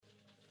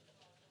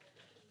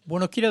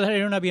Bueno, quiero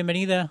darle una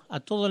bienvenida a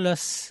todos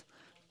los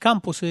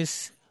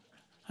campuses,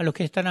 a los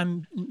que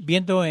están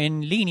viendo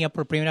en línea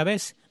por primera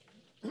vez.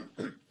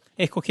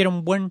 Escogieron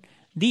un buen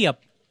día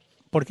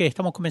porque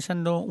estamos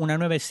comenzando una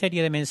nueva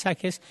serie de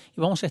mensajes y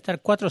vamos a estar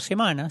 4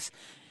 semanas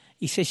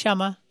y se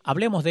llama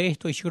Hablemos de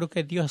esto, y yo creo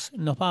que Dios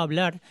nos va a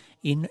hablar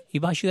y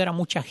va a ayudar a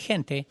mucha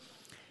gente.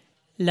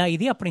 La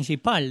idea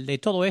principal de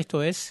todo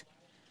esto es,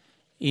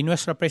 y no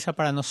es sorpresa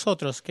para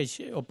nosotros,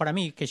 o para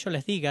mí, que yo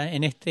les diga,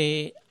 en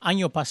este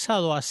año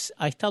pasado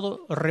ha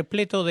estado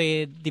repleto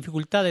de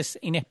dificultades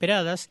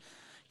inesperadas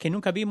que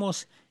nunca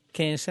vimos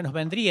que se nos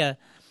vendría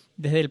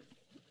desde el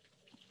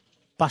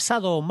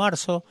pasado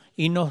marzo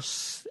y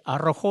nos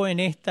arrojó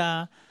en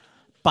esta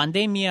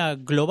pandemia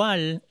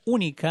global,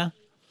 única,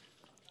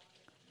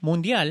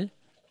 mundial,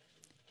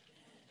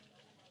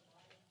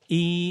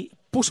 y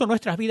puso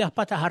nuestras vidas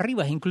patas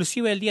arriba,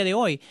 inclusive el día de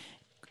hoy.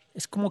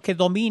 Es como que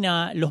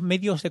domina los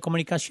medios de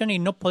comunicación y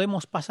no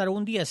podemos pasar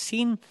un día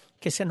sin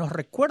que se nos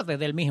recuerde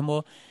del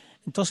mismo.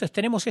 Entonces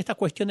tenemos esta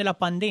cuestión de la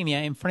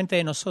pandemia enfrente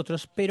de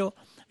nosotros, pero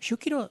yo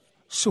quiero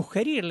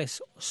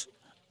sugerirles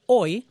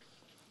hoy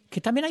que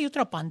también hay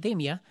otra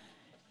pandemia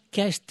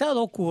que ha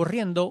estado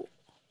ocurriendo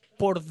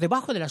por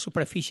debajo de la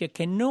superficie,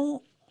 que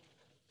no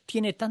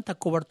tiene tanta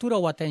cobertura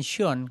o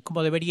atención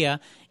como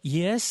debería,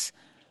 y es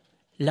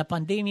la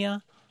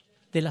pandemia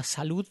de la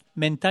salud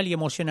mental y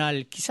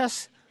emocional.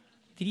 Quizás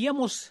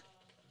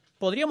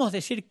podríamos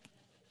decir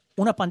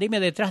una pandemia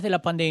detrás de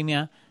la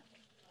pandemia.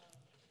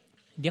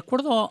 De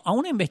acuerdo a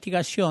una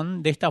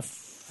investigación de esta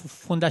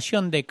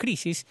fundación de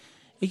crisis,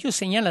 ellos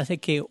señalan de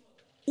que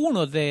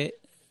uno de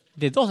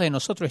 2 de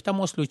nosotros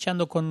estamos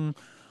luchando con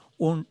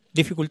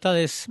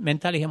dificultades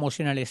mentales y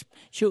emocionales.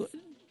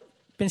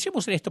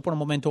 Pensemos en esto por un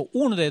momento.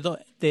 Uno de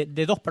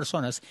 2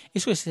 personas,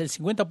 eso es el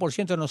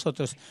 50% de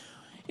nosotros.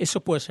 Eso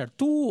puede ser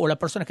tú o la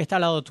persona que está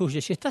al lado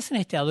tuyo. Si estás en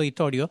este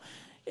auditorio,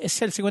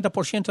 es el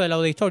 50% del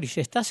auditorio. Si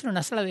estás en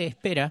una sala de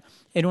espera,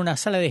 en una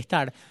sala de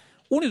estar,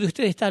 uno de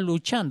ustedes está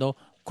luchando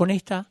con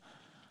esta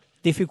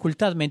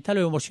dificultad mental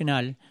o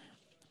emocional.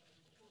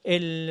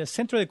 El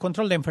Centro de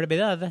Control de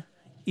Enfermedad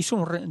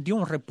dio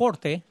un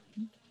reporte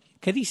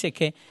que dice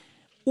que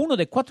 1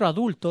 de 4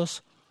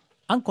 adultos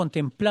han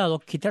contemplado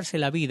quitarse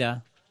la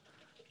vida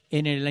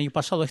en el año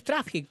pasado. Es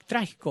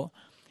trágico.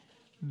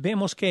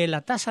 Vemos que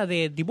la tasa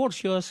de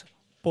divorcios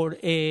por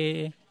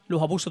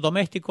los abusos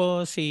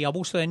domésticos y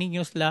abuso de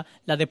niños, la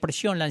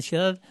depresión, la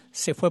ansiedad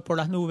se fue por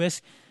las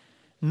nubes.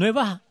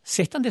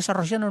 Se están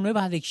desarrollando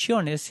nuevas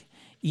adicciones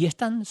y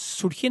están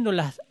surgiendo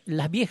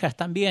las viejas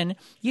también.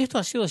 Y esto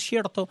ha sido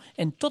cierto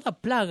en toda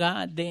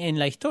plaga en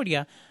la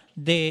historia.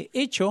 De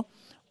hecho,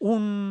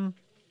 un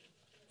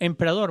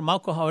emperador,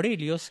 Marcos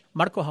Aurelius,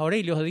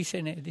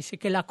 dice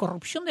que la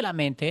corrupción de la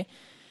mente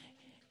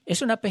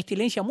es una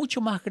pestilencia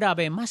mucho más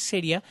grave, más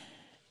seria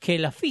que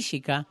la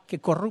física que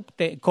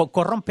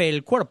corrompe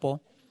el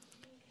cuerpo.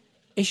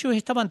 Ellos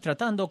estaban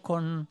tratando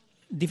con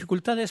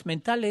dificultades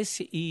mentales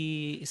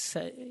y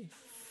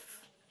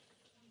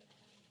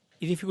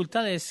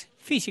dificultades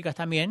físicas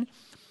también.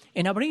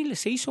 En abril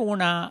se hizo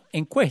una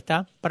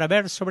encuesta para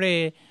ver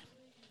sobre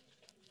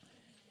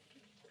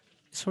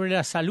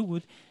la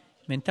salud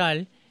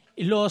mental.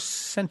 Los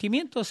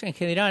sentimientos en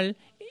general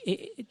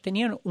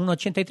tenían un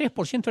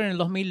 83% en el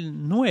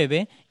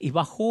 2009 y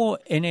bajó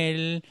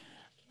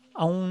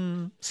a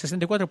un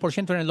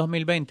 64% en el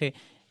 2020.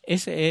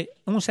 Es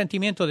un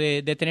sentimiento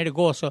de tener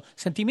gozo,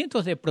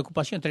 sentimientos de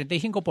preocupación,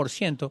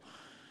 35%.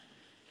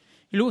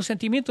 Y luego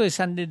sentimientos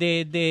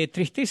de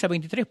tristeza,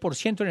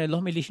 23% en el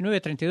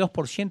 2019,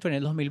 32% en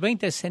el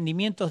 2020.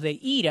 Sentimientos de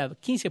ira,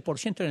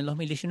 15% en el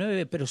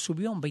 2019, pero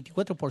subió un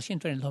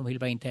 24% en el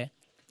 2020.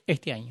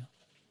 Este año.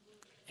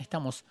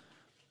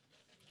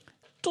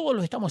 Todos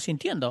lo estamos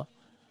sintiendo.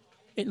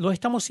 Lo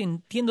estamos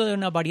sintiendo de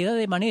una variedad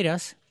de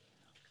maneras.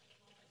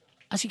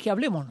 Así que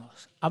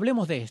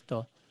hablemos de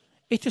esto.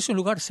 Este es un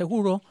lugar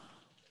seguro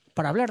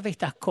para hablar de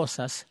estas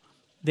cosas,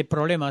 de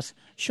problemas.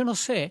 Yo no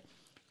sé,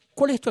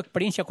 ¿cuál es tu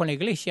experiencia con la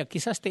iglesia?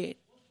 Quizás te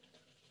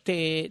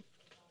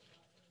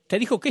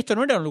dijo que esto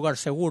no era un lugar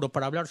seguro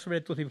para hablar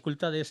sobre tus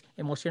dificultades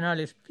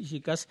emocionales,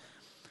 físicas.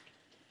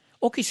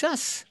 O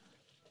quizás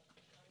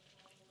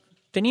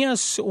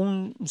tenías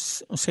un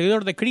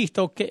seguidor de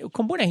Cristo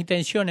con buenas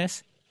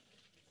intenciones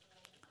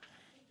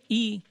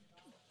y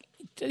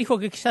te dijo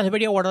que quizás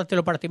debería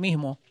guardártelo para ti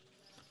mismo.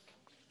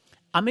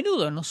 A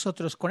menudo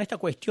nosotros con esta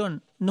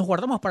cuestión nos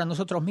guardamos para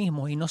nosotros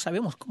mismos y no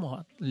sabemos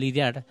cómo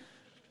lidiar.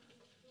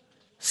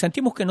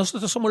 Sentimos que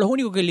nosotros somos los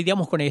únicos que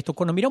lidiamos con esto.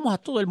 Cuando miramos a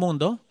todo el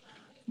mundo,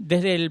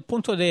 desde el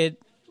punto de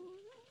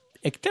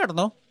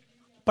externo,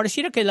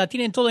 pareciera que la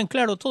tienen todo en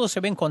claro, todos se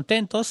ven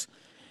contentos.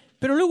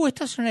 Pero luego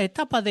estás en una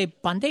etapa de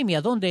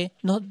pandemia donde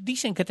nos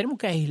dicen que tenemos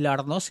que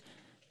aislarnos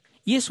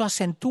y eso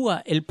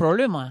acentúa el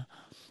problema.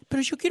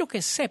 Pero yo quiero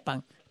que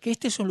sepan que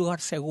este es un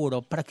lugar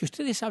seguro para que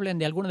ustedes hablen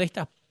de alguno de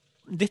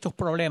estos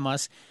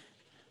problemas.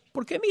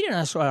 Porque miren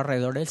a su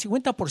alrededor, el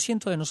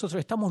 50% de nosotros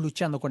estamos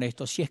luchando con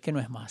esto, si es que no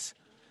es más.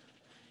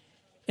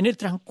 En el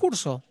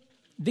transcurso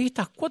de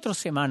estas 4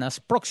 semanas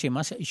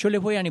próximas, yo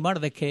les voy a animar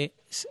de que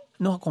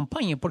nos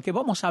acompañe, porque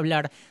vamos a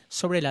hablar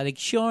sobre la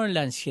adicción,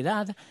 la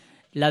ansiedad,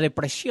 la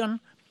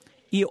depresión.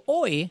 Y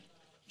hoy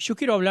yo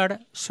quiero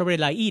hablar sobre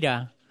la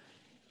ira.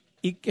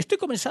 Y estoy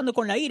comenzando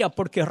con la ira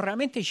porque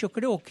realmente yo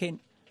creo que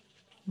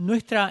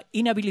nuestra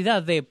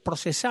inhabilidad de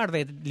procesar,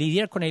 de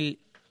lidiar con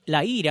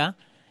la ira,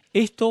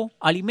 esto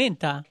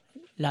alimenta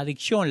la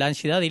adicción, la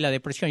ansiedad y la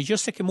depresión. Y yo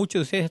sé que muchos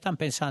de ustedes están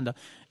pensando,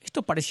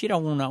 esto pareciera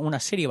una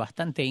serie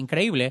bastante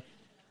increíble.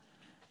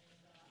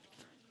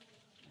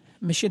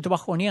 Me siento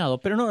bajoneado,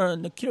 pero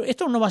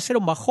esto no va a ser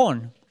un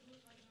bajón.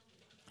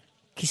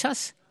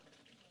 Quizás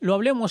lo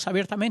hablemos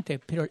abiertamente,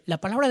 pero la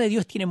palabra de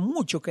Dios tiene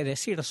mucho que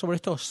decir sobre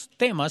estos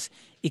temas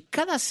y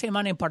cada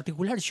semana en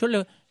particular yo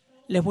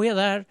les voy a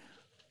dar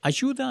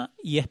ayuda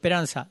y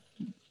esperanza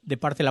de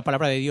parte de la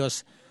palabra de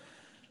Dios.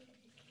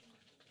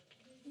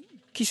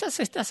 Quizás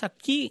estás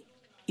aquí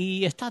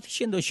y estás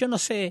diciendo, yo no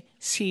sé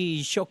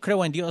si yo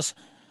creo en Dios,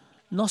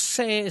 no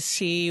sé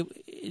si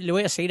le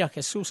voy a seguir a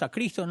Jesús, a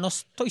Cristo, no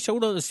estoy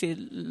seguro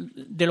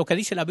de lo que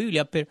dice la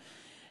Biblia, pero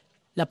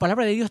la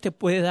palabra de Dios te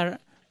puede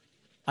dar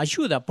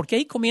ayuda, porque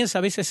ahí comienza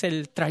a veces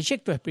el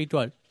trayecto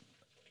espiritual,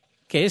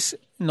 que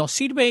nos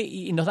sirve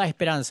y nos da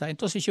esperanza.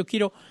 Entonces yo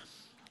quiero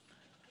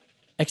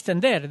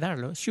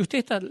darlo. Si usted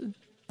está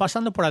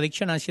pasando por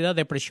adicción, ansiedad,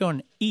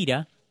 depresión,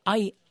 ira,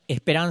 hay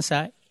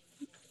esperanza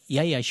y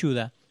hay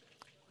ayuda.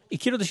 Y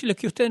quiero decirles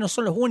que ustedes no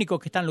son los únicos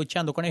que están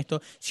luchando con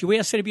esto. Si voy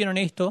a ser bien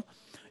honesto,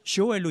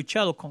 yo he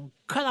luchado con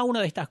cada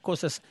una de estas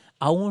cosas,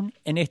 aún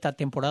en esta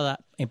temporada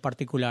en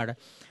particular.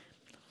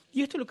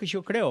 Y esto es lo que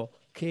yo creo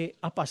que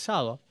ha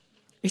pasado.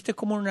 Esto es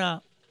como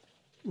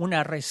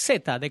una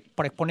receta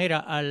para exponer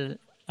a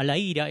la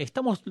ira.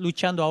 Estamos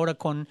luchando ahora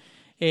con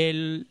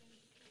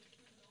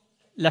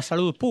la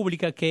salud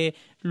pública, que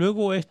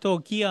luego esto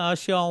guía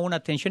hacia una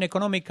tensión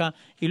económica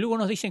y luego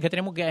nos dicen que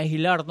tenemos que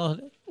aislarnos.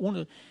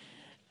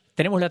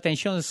 Tenemos la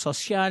tensión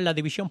social, la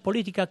división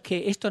política,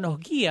 que esto nos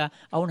guía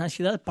a una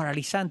ansiedad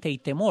paralizante y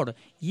temor.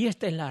 Y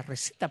esta es la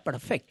receta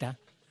perfecta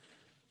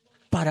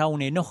para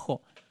un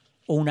enojo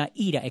o una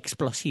ira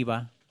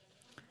explosiva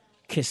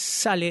que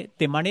sale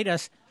de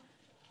maneras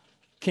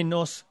que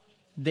nos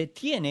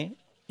detiene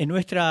en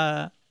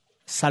nuestra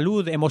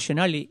salud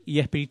emocional y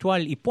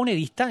espiritual y pone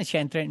distancia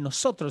entre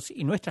nosotros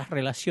y nuestras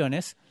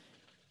relaciones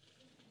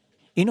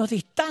y nos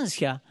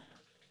distancia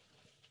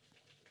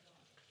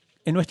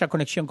en nuestra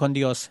conexión con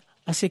Dios.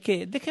 Así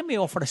que déjenme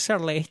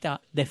ofrecerle esta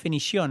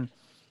definición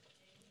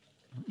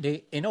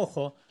de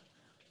enojo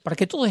para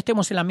que todos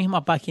estemos en la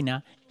misma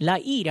página. La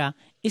ira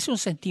es un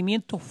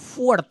sentimiento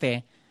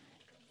fuerte,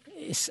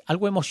 es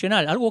algo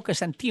emocional, algo que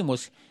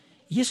sentimos,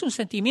 y es un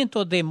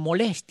sentimiento de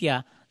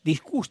molestia,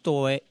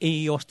 disgusto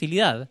y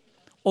hostilidad.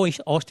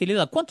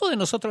 ¿Cuántos de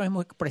nosotros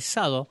hemos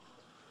expresado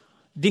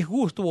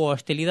disgusto o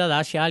hostilidad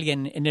hacia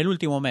alguien en el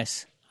último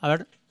mes? A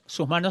ver,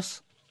 sus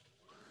manos.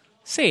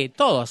 Sí,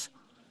 todos.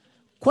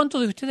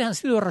 ¿Cuántos de ustedes han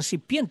sido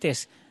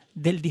recipientes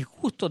del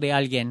disgusto de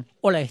alguien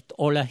o la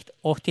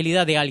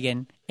hostilidad de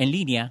alguien en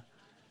línea?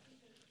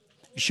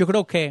 Yo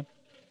creo que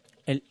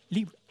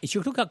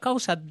a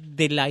causa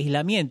del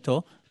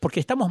aislamiento, porque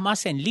estamos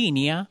más en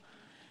línea,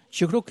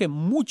 yo creo que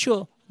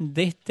mucho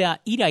de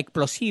esta ira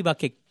explosiva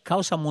que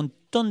causa un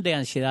montón de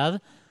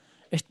ansiedad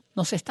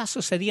nos está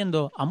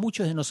sucediendo a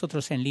muchos de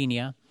nosotros en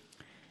línea.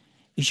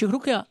 Y yo creo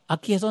que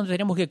aquí es donde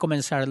tenemos que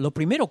comenzar. Lo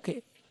primero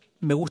que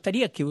me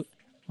gustaría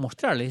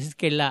mostrarles es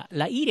que la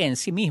ira en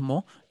sí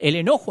mismo, el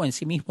enojo en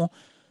sí mismo,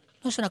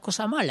 no es una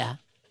cosa mala.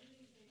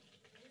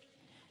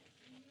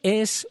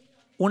 Es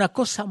una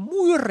cosa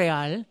muy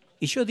real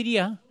y yo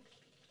diría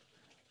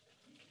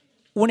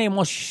una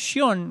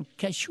emoción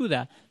que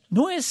ayuda.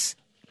 No es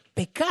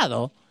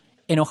pecado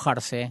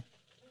enojarse,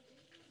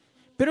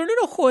 pero el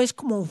enojo es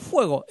como un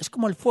fuego, es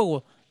como el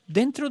fuego.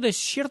 Dentro de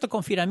cierto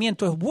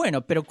confinamiento es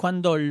bueno, pero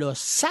cuando lo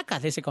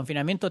sacas de ese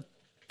confinamiento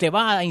te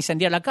va a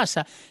incendiar la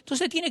casa.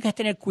 Entonces tienes que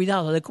tener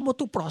cuidado de cómo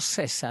tú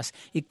procesas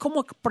y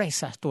cómo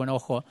expresas tu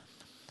enojo.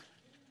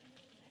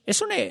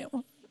 Es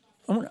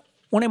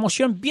una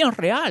emoción bien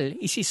real.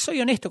 Y si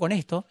soy honesto con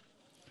esto,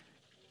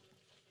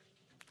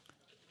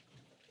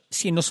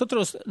 si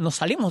nosotros nos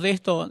salimos de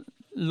esto,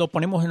 lo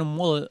ponemos en un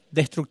modo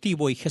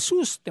destructivo. Y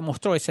Jesús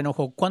demostró ese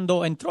enojo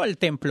cuando entró al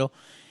templo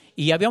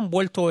y habían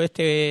vuelto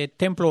este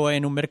templo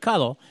en un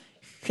mercado.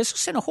 Jesús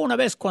se enojó una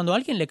vez cuando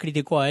alguien le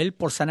criticó a él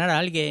por sanar a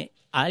alguien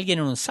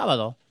en un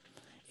sábado.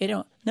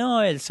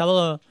 El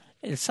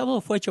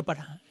sábado fue hecho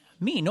para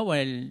mí, no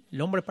el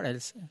hombre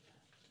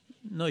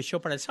no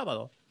yo para el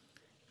sábado.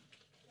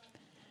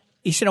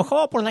 Y se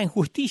enojaba por las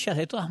injusticias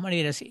de todas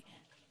maneras.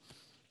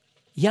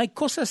 Y hay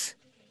cosas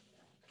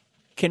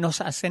que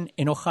nos hacen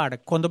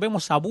enojar. Cuando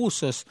vemos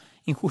abusos,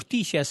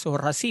 injusticias o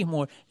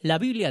racismo, la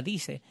Biblia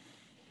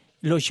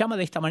lo llama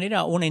de esta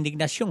manera una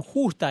indignación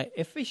justa.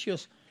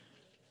 Efesios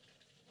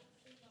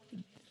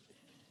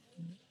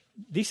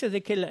dice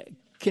de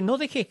que no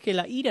dejes que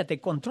la ira te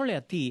controle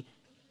a ti.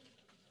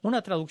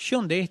 Una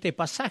traducción de este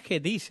pasaje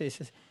dice,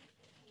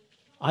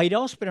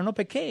 airaos pero no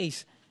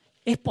pequéis.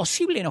 Es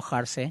posible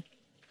enojarse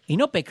y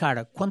no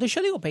pecar. Cuando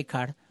yo digo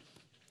pecar,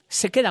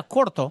 se queda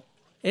corto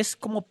es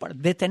como para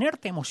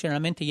detenerte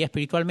emocionalmente y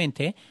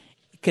espiritualmente,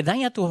 que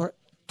daña tus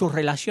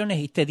relaciones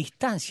y te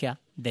distancia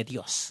de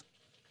Dios.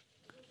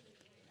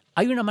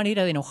 Hay una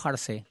manera de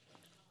enojarse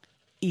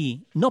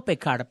y no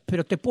pecar,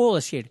 pero te puedo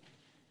decir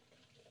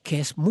que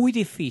es muy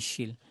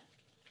difícil.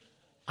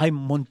 Hay un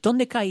montón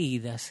de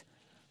caídas,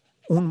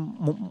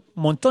 un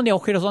montón de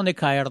agujeros donde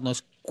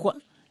caernos.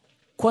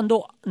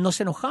 Cuando nos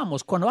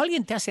enojamos, cuando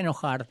alguien te hace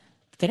enojar,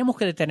 tenemos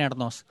que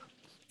detenernos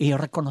y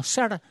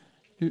reconocer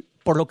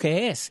por lo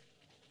que es.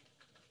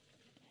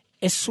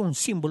 Es un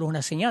símbolo,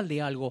 una señal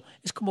de algo.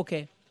 Es como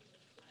que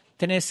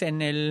tenés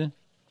en el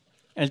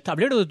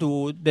tablero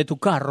de tu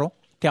carro,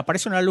 te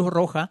aparece una luz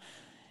roja,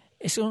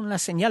 es una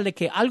señal de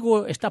que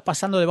algo está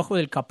pasando debajo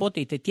del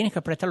capote y te tienes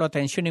que prestarle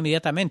atención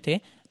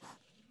inmediatamente.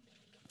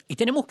 Y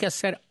tenemos que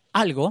hacer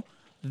algo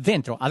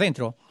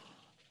adentro,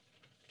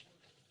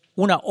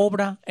 una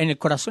obra en el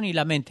corazón y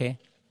la mente.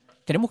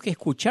 Tenemos que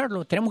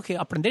escucharlo, tenemos que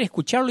aprender a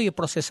escucharlo y a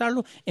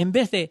procesarlo en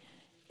vez de...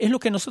 Es lo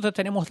que nosotros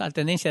tenemos la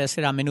tendencia de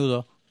hacer a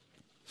menudo.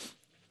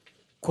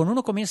 Cuando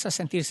uno comienza a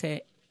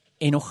sentirse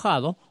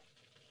enojado,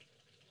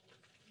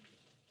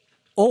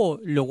 o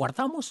lo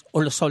guardamos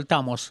o lo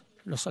soltamos.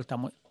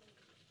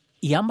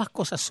 Y ambas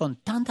cosas son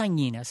tan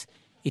dañinas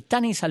y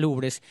tan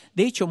insalubres.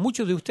 De hecho,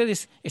 muchos de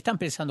ustedes están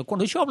pensando,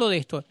 cuando yo hablo de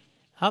esto,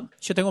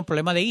 yo tengo un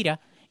problema de ira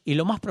y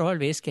lo más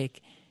probable es que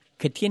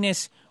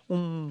tienes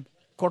un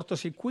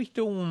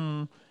cortocircuito,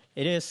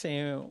 eres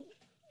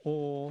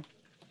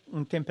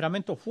un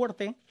temperamento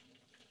fuerte.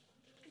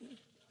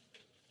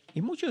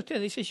 Y muchos de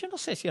ustedes dicen, yo no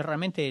sé si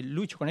realmente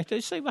lucho con esto,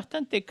 yo soy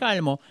bastante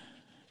calmo.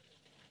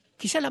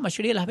 Quizás la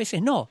mayoría de las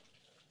veces no,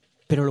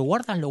 pero lo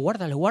guardas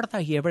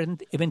y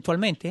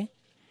eventualmente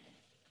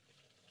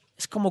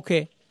es como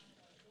que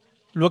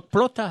lo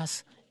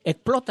explotas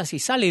y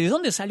sale. ¿De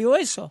dónde salió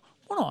eso?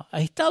 Bueno,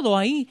 ha estado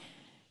ahí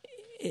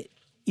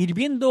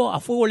hirviendo a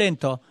fuego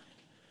lento.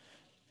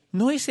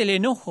 No es el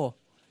enojo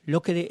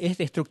lo que es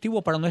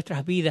destructivo para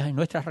nuestras vidas y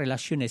nuestras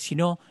relaciones,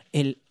 sino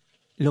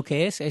lo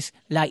que es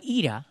la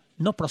ira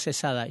no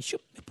procesada. Yo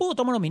puedo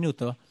tomar un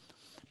minuto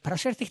para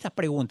hacerte esta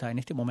pregunta en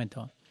este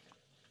momento.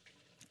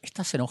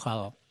 ¿Estás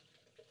enojado?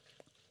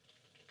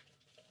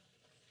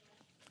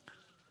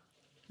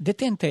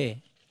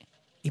 Detente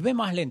y ve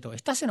más lento.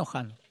 ¿Estás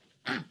enojando?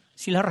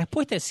 Si la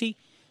respuesta es sí,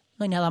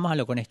 no hay nada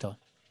malo con esto.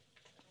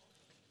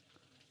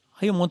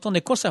 Hay un montón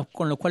de cosas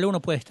con las cuales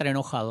uno puede estar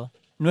enojado.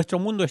 Nuestro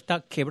mundo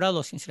está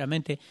quebrado,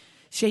 sinceramente.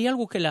 Si hay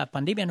algo que la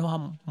pandemia nos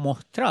ha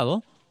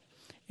mostrado,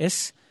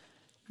 es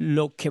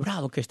lo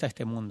quebrado que está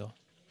este mundo.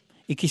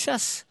 Y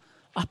quizás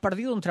has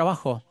perdido un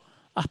trabajo,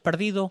 has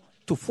perdido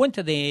tu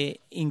fuente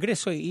de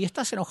ingreso y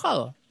estás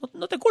enojado.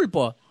 No te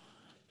culpo.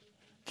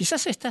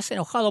 Quizás estás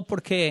enojado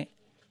por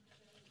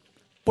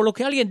lo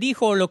que alguien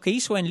dijo o lo que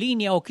hizo en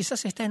línea, o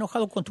quizás estás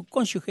enojado con tu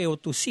cónyuge o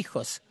tus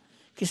hijos.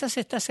 Quizás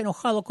estás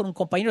enojado con un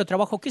compañero de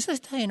trabajo, quizás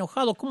estás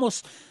enojado cómo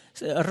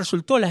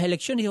resultó las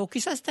elecciones, o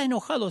quizás estás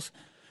enojado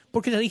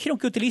porque te dijeron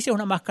que utilices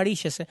una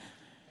mascarilla,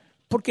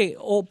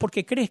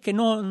 porque crees que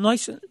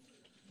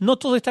no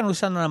todos están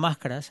usando una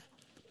máscara.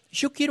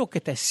 Yo quiero que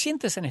te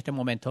sientes en este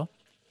momento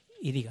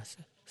y digas,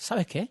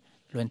 ¿sabes qué?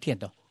 Lo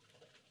entiendo,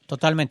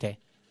 totalmente.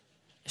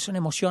 Es una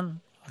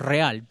emoción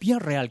real, bien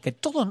real, que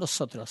todos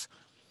nosotros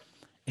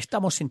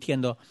estamos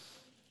sintiendo.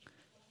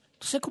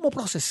 Entonces, ¿cómo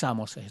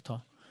procesamos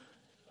esto?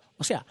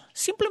 O sea,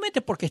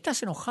 simplemente porque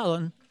estás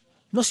enojado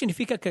no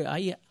significa que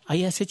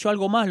hayas hecho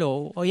algo malo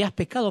o hayas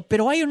pecado,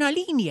 pero hay una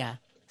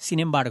línea,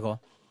 sin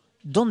embargo,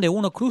 donde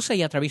uno cruza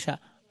y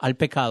atraviesa al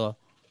pecado.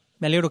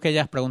 Me alegro que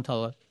hayas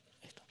preguntado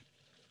esto.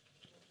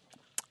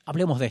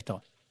 Hablemos de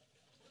esto.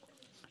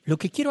 Lo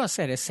que quiero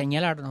hacer es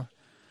señalarlo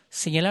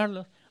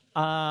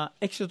a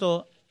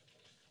Éxodo,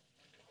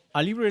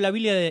 al libro de la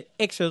Biblia de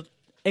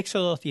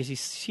Éxodo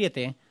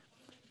 17,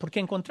 porque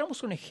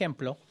encontramos un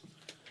ejemplo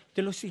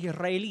de los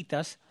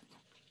israelitas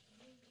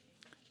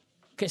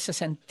que se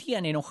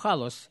sentían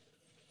enojados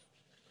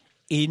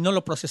y no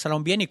lo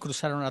procesaron bien y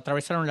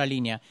atravesaron la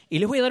línea. Y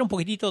les voy a dar un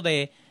poquitito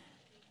de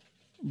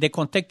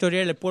contexto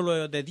del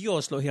pueblo de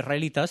Dios, los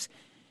israelitas,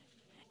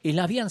 y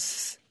la habían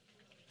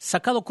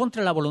sacado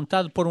contra la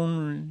voluntad por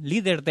un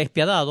líder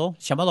despiadado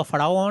llamado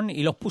Faraón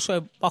y los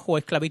puso bajo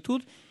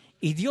esclavitud,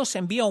 y Dios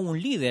envía a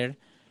un líder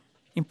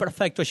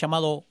imperfecto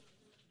llamado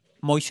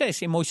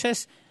Moisés, y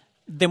Moisés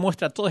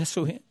demuestra todas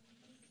sus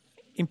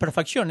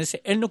imperfecciones.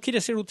 Él no quiere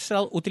ser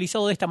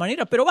utilizado de esta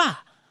manera, pero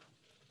va.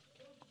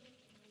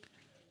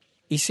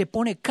 Y se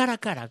pone cara a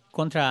cara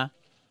contra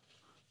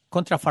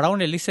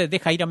Faraón. Él dice,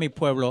 deja ir a mi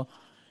pueblo.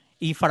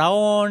 Y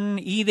Faraón,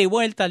 ida y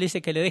vuelta, le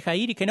dice que le deja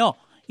ir y que no,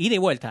 ida y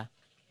vuelta.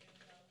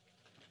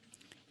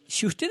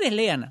 Si ustedes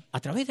lean a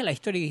través de la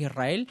historia de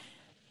Israel,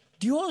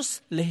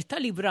 Dios les está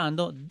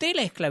librando de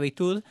la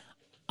esclavitud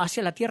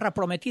hacia la tierra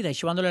prometida y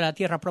llevándole a la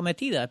tierra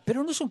prometida.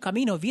 Pero no es un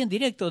camino bien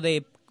directo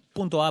de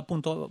punto A a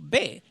punto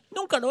B.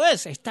 Nunca lo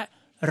es. Está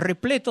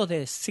repleto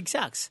de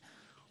zigzags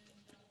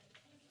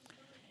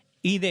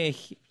y de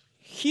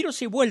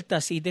giros y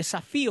vueltas y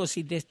desafíos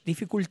y de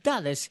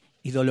dificultades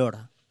y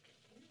dolor.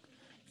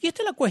 Y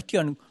esta es la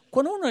cuestión.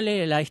 Cuando uno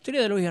lee la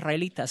historia de los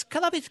israelitas,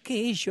 cada vez que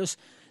ellos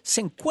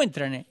se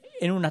encuentran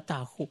en un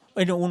atajo,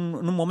 en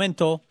un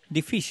momento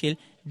difícil,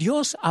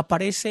 Dios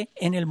aparece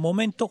en el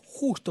momento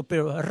justo,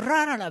 pero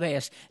rara la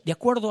vez, de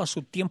acuerdo a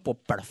su tiempo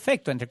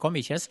perfecto, entre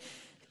comillas,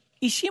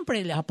 y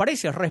siempre les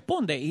aparece,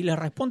 responde, y les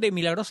responde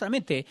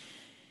milagrosamente.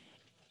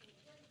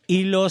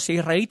 Y los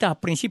israelitas al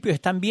principio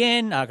están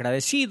bien,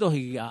 agradecidos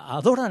y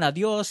adoran a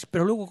Dios,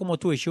 pero luego, como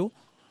tú y yo,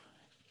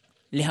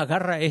 les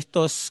agarra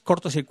estos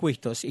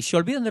cortocircuitos y se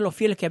olvidan de los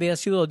fieles que había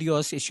sido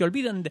Dios y se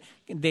olvidan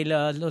de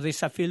los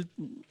desafíos,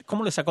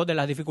 cómo los sacó de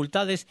las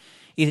dificultades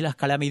y de las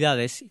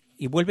calamidades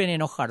y vuelven a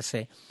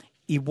enojarse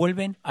y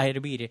vuelven a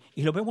hervir.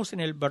 Y lo vemos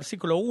en el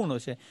versículo 1.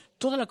 Dice,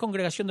 toda la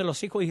congregación de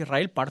los hijos de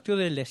Israel partió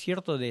del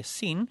desierto de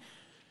Sin.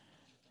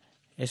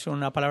 Es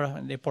una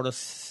palabra de por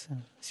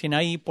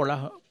Sinaí por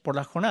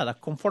las jornadas,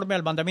 conforme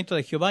al mandamiento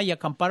de Jehová, y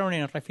acamparon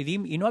en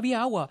Refidim, y no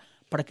había agua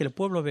para que el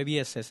pueblo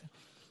bebiese.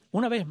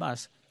 Una vez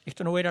más,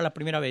 esto no era la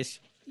primera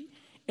vez,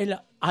 él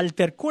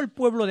altercó el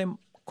pueblo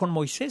con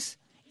Moisés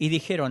y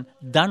dijeron,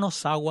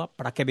 danos agua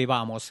para que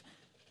bebamos.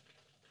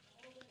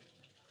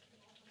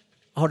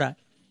 Ahora,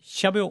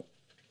 ya veo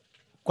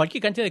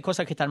cualquier cantidad de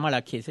cosas que están mal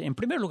aquí. En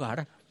primer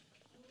lugar,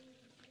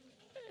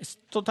 es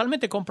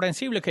totalmente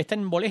comprensible que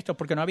estén molestos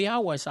porque no había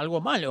agua, es algo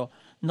malo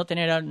no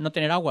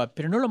tener agua,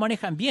 pero no lo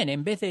manejan bien.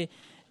 En vez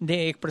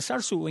de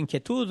expresar su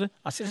inquietud,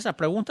 hacer esas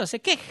preguntas, se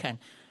quejan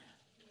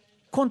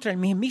contra el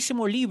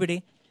mismísimo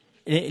líder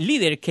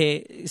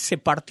que se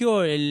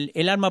partió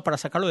el alma para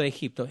sacarlo de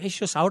Egipto.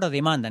 Ellos ahora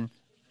demandan,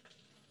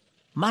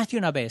 más de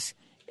una vez,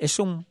 es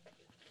un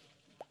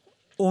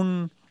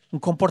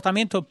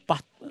comportamiento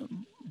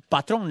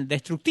patrón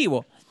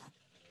destructivo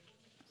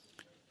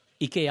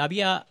y que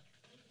había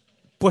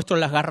puesto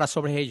las garras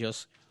sobre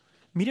ellos.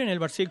 Miren el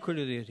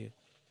versículo de Dios.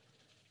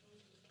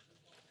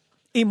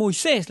 Y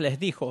Moisés les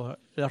dijo,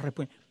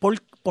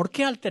 ¿por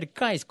qué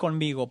altercáis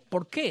conmigo?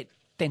 ¿Por qué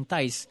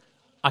tentáis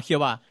a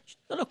Jehová?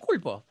 No los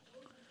culpo.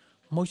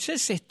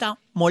 Moisés está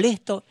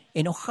molesto,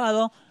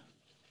 enojado.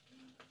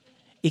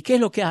 ¿Y qué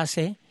es lo que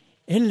hace?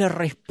 Él le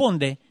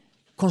responde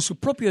con su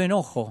propio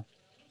enojo.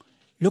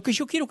 Lo que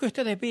yo quiero que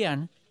ustedes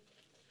vean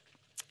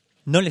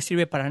no les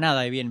sirve para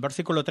nada de bien.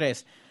 Versículo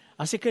 3.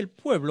 Así que el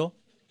pueblo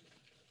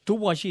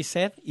tuvo allí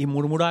sed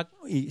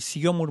y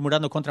siguió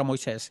murmurando contra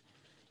Moisés.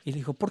 Y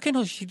dijo, ¿por qué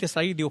nos hiciste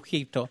salir de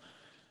Egipto?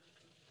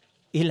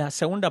 Y la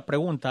segunda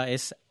pregunta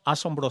es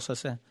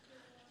asombrosa.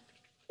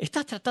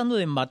 ¿Estás tratando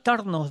de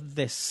matarnos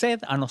de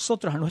sed a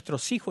nosotros, a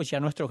nuestros hijos y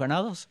a nuestros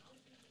ganados?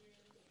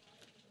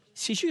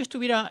 Si yo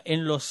estuviera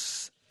en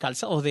los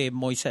calzados de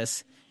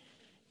Moisés,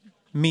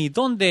 mi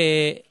don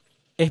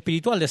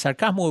espiritual de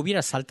sarcasmo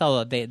hubiera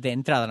saltado de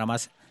entrada nada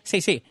más.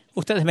 Sí,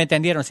 ustedes me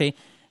entendieron,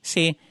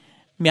 sí.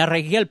 Me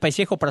arreglé el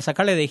pellejo para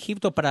sacarle de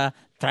Egipto para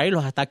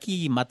traerlos hasta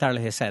aquí y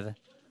matarles de sed.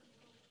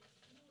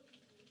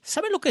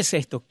 ¿Saben lo que es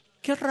esto?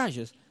 ¿Qué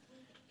rayos?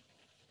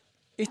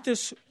 Esto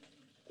es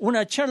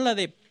una charla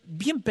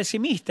bien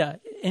pesimista.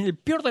 En el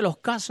peor de los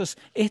casos,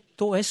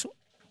 esto es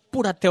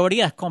pura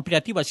teoría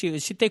conspirativa. Si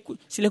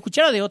lo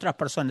escuchara de otras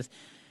personas,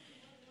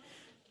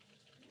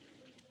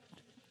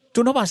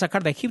 ¿tú no vas a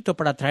sacar de Egipto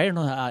para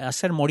traernos a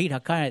hacer morir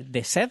acá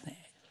de sed?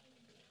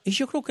 Y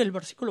yo creo que el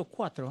versículo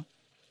 4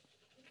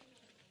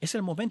 es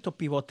el momento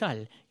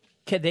pivotal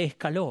que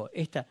desescaló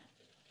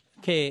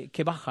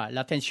que baja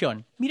la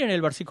tensión. Miren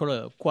el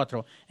versículo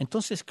 4.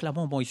 Entonces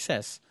clamó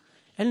Moisés.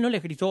 Él no le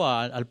gritó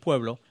al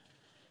pueblo.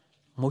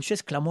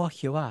 Moisés clamó a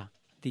Jehová.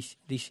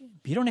 Dice,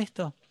 ¿vieron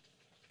esto?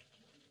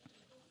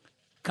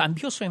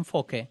 Cambió su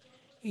enfoque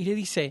y le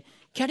dice,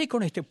 ¿qué haré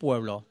con este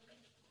pueblo?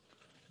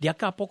 De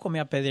acá a poco me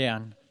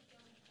apedrean.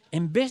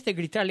 En vez de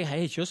gritarles a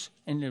ellos,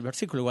 en el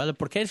versículo 4,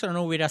 porque eso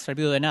no hubiera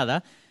servido de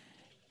nada,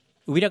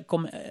 hubiera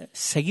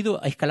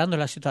seguido escalando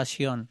la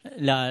situación,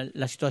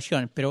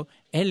 pero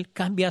él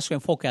cambia su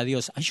enfoque a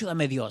Dios.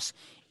 Ayúdame, Dios.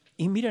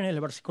 Y miren en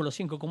el versículo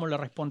 5 cómo le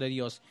responde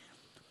Dios.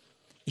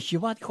 Y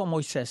Jehová dijo a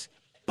Moisés,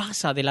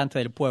 pasa delante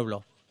del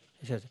pueblo.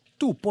 Dice,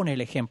 tú pone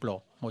el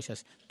ejemplo,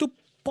 Moisés. Tú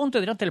ponte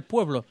delante del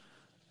pueblo,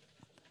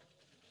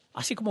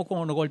 así como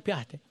nos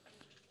golpeaste.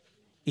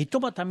 Y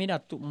toma también a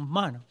tu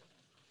mano,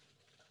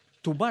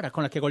 tu vara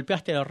con la que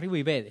golpeaste al río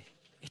y vede.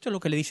 Esto es lo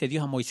que le dice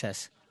Dios a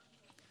Moisés.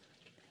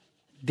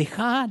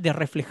 Deja de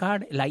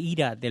reflejar la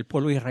ira del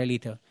pueblo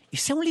israelita y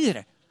sea un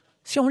líder,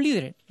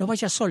 no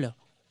vayas solo.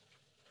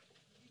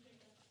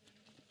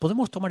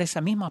 Podemos tomar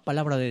esa misma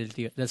palabra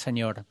del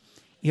Señor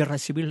y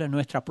recibirla en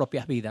nuestras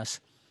propias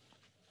vidas.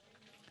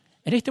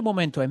 En este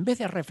momento, en vez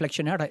de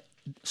reflexionar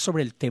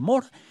sobre el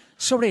temor,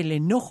 sobre el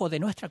enojo de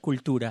nuestra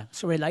cultura,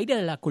 sobre la ira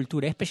de la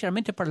cultura,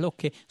 especialmente para los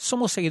que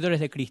somos seguidores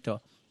de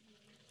Cristo,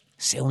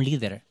 sea un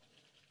líder.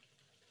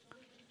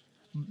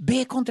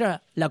 Ve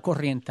contra la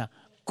corriente.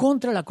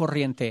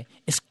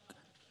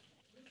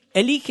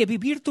 Elige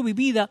vivir tu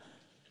vida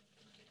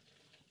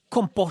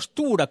con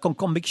postura, con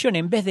convicción,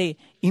 en vez de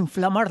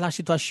inflamar la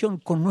situación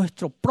con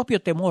nuestro propio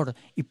temor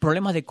y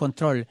problemas de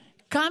control.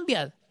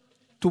 Cambia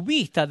tu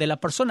vista de la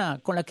persona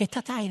con la que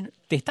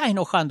te estás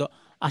enojando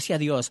hacia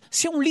Dios.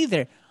 Sea un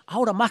líder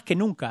ahora más que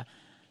nunca.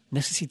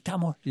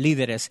 Necesitamos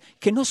líderes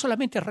que no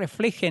solamente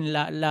reflejen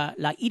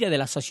la ira de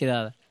la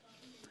sociedad,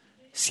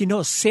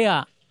 sino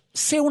sea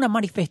una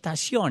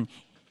manifestación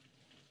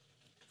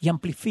y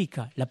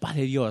amplifica la paz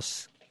de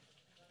Dios.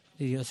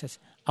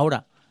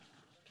 Ahora,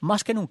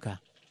 más que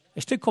nunca,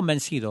 estoy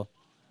convencido,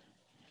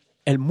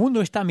 el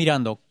mundo está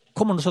mirando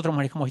cómo nosotros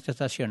manejamos esta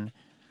situación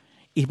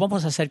y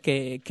vamos a hacer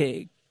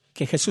que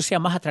Jesús sea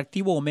más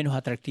atractivo o menos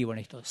atractivo en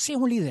esto. Sea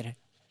un líder.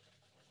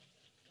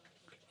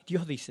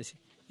 Dios dice,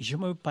 y yo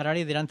me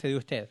pararé delante de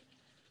usted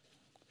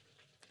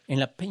en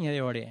la peña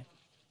de Oré.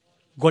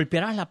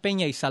 Golpearás la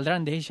peña y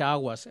saldrán de ella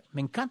aguas.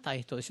 Me encanta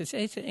esto.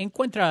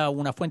 Encuentra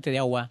una fuente de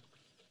agua.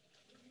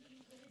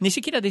 Ni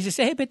siquiera dices,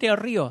 vete al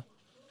río.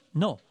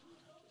 No.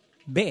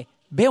 Ve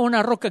a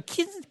una roca.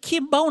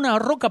 ¿Quién va a una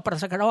roca para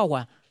sacar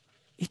agua?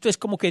 Esto es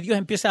como que Dios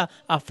empieza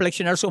a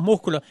flexionar sus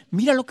músculos.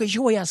 Mira lo que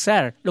yo voy a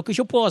hacer, lo que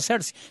yo puedo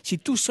hacer si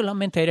tú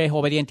solamente eres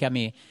obediente a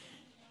mí.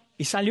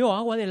 Y salió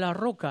agua de la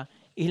roca.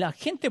 Y la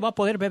gente va a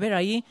poder beber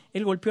ahí.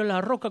 Él golpeó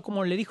la roca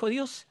como le dijo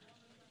Dios.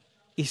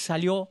 Y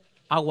salió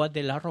agua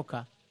de la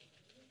roca.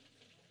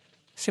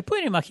 ¿Se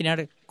pueden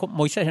imaginar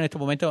Moisés en este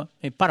momento?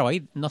 Me paro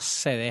ahí, no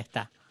sé de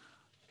esta.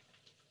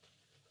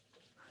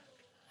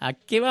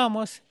 Aquí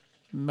vamos.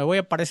 Me voy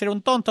a parecer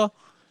un tonto.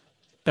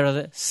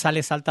 Pero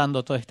sale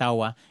saltando toda esta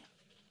agua.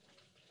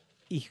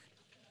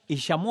 Y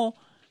llamó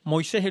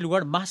Moisés el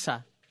lugar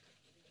Masa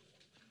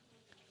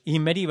y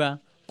Meriba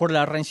por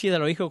la rencida de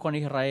los hijos con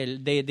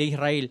Israel, de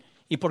Israel,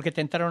 y porque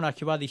tentaron a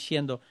Jehová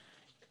diciendo,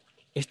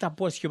 ¿está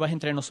pues Jehová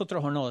entre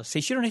nosotros o no? ¿Se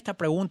hicieron esta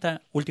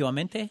pregunta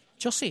últimamente?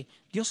 Yo sí.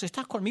 Dios,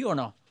 ¿estás conmigo o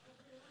no?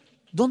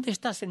 ¿Dónde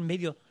estás en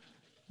medio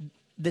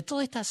de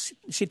toda esta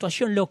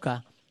situación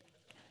loca?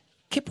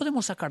 ¿Qué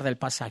podemos sacar del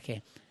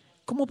pasaje?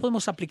 ¿Cómo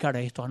podemos aplicar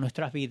esto a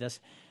nuestras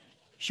vidas?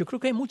 Yo creo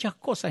que hay muchas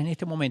cosas en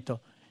este momento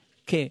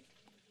que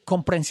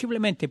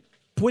comprensiblemente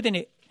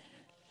pueden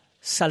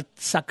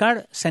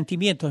sacar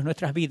sentimientos de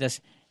nuestras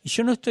vidas. Y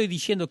yo no estoy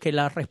diciendo que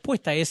la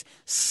respuesta es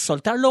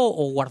soltarlo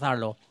o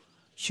guardarlo.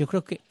 Yo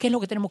creo que, ¿qué es lo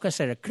que tenemos que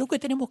hacer? Creo que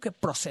tenemos que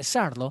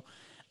procesarlo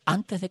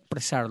antes de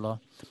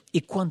expresarlo.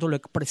 Y cuando lo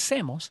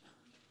expresemos,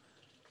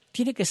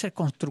 tiene que ser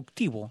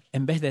constructivo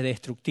en vez de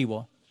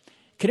destructivo.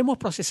 Queremos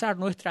procesar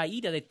nuestra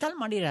ira de tal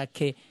manera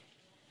que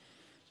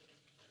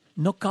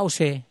no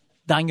cause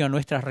daño a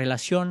nuestra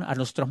relación, a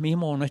nosotros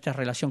mismos o nuestra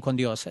relación con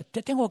Dios.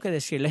 Les tengo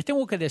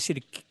que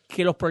decir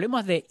que los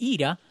problemas de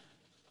ira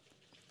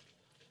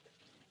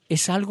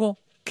es algo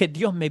que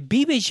Dios me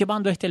vive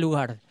llevando a este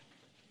lugar.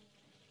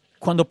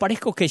 Cuando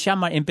parezco que ya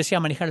empecé a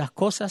manejar las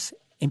cosas,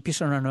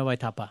 empiezo una nueva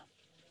etapa.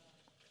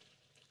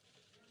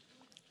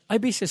 Hay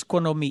veces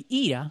cuando mi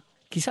ira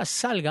quizás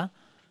salga,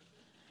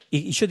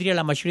 y yo diría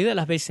la mayoría de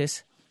las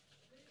veces,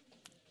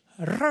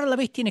 rara la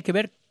vez tiene que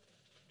ver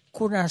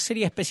con una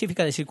serie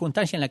específica de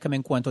circunstancias en la que me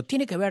encuentro.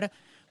 Tiene que ver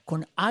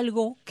con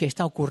algo que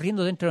está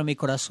ocurriendo dentro de mi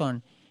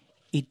corazón.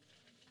 Y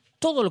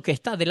todo lo que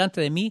está delante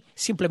de mí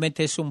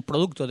simplemente es un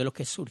producto de lo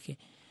que surge.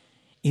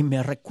 Y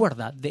me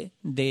recuerda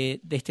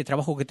de este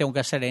trabajo que tengo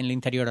que hacer en el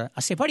interior.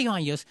 Hace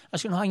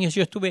unos años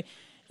yo estuve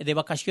de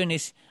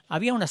vacaciones.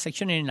 Había una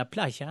sección en la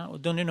playa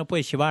donde uno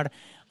puede llevar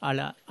a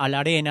la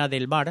arena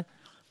del mar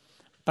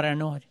para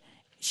no...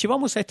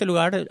 Llevamos a este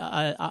lugar,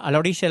 a la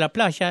orilla de la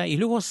playa, y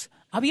luego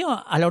había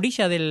a la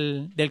orilla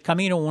del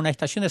camino una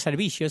estación de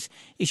servicios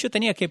y yo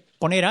tenía que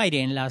poner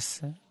aire en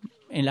las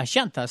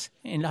llantas,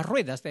 en las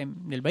ruedas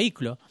del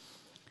vehículo.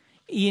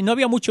 Y no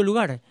había mucho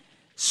lugar.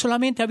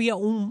 Solamente había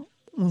un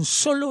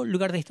solo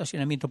lugar de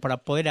estacionamiento para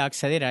poder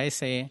acceder a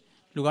ese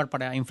lugar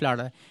para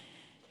inflar.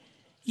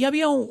 Y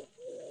había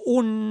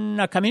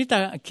una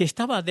camioneta que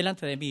estaba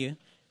delante de mí.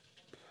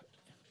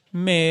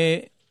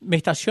 Me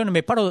estaciono,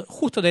 me paro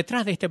justo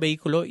detrás de este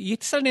vehículo y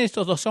salen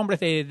estos dos hombres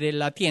de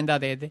la tienda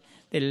de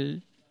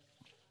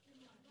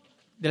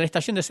la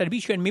estación de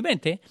servicio en mi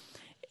mente,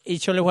 y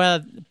yo les voy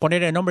a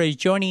poner el nombre de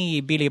Johnny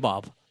y Billy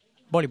Bob.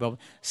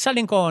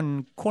 Salen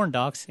con corn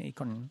dogs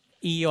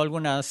y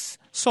algunas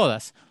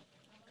sodas.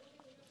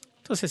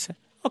 Entonces,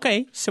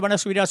 se van a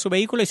subir a su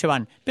vehículo y se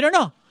van. Pero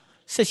no,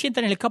 se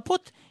sientan en el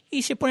capot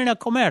y se ponen a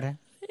comer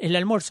el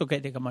almuerzo que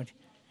de comer.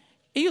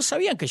 Ellos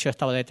sabían que yo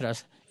estaba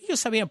detrás. Ellos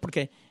sabían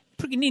porque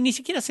ni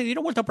siquiera se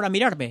dieron vuelta para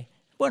mirarme.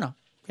 Bueno,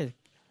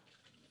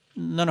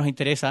 no nos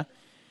interesa.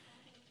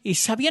 Y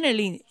sabían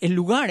el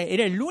lugar,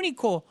 era el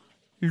único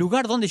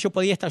lugar donde yo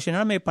podía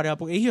estacionarme porque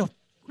ellos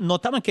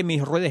notaban que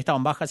mis ruedas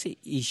estaban bajas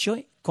y yo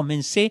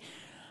comencé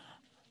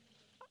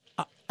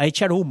a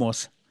echar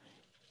humos.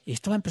 Y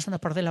estaba empezando a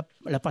perder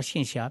la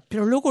paciencia.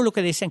 Pero luego lo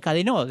que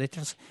desencadenó,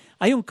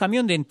 hay un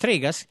camión de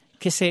entregas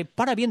que se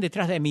para bien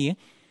detrás de mí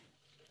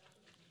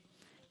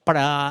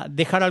para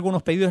dejar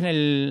algunos pedidos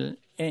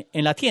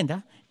en la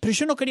tienda. Pero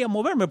yo no quería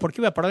moverme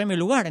porque iba a perder mi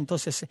lugar.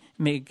 Entonces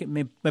me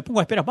pongo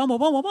a esperar.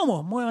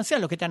 Vamos, muévanse a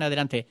los que están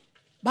adelante.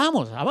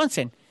 Vamos,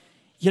 avancen.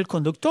 Y el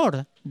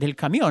conductor del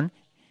camión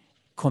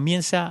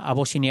comienza a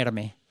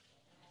bocinearme.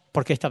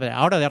 Porque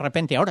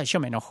ahora yo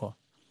me enojo.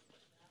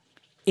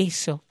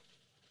 Eso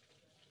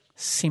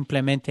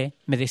simplemente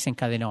me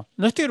desencadenó.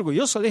 No estoy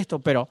orgulloso de esto,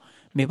 pero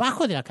me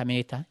bajo de la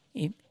camioneta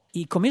y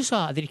Y comienzo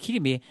a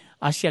dirigirme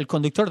hacia el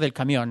conductor del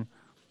camión.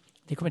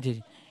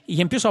 Y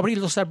empiezo a abrir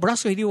los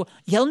brazos y digo,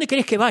 ¿y a dónde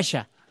querés que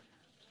vaya?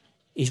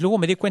 Y luego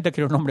me di cuenta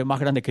que era un hombre más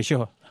grande que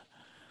yo.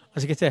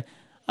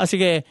 Así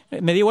que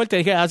me di vuelta y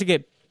dije, así que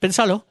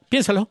piénsalo.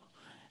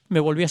 Me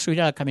volví a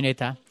subir a la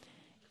camioneta.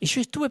 Y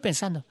yo estuve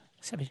pensando,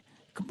 ¿sabes?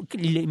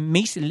 Me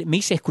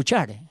hice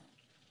escuchar.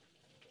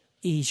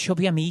 Y yo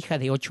vi a mi hija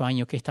de 8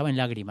 años que estaba en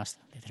lágrimas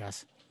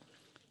detrás.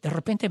 De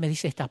repente me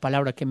dice esta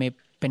palabra que me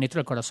penetró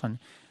el corazón.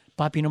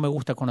 Papi, no me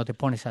gusta cuando te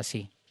pones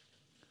así.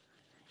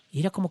 Y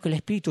era como que el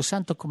Espíritu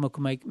Santo como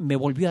que me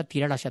volvió a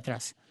tirar hacia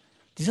atrás.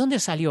 ¿De dónde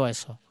salió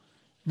eso?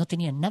 No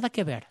tenía nada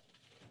que ver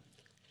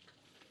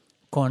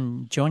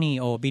con Johnny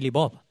o Billy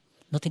Bob.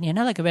 No tenía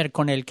nada que ver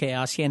con el que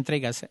hacía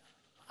entregas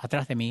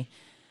atrás de mí.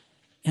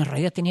 En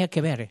realidad tenía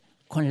que ver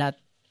con la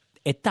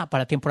etapa,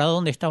 la temporada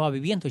donde estaba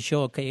viviendo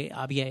yo, que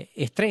había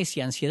estrés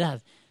y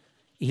ansiedad.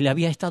 Y la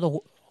había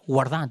estado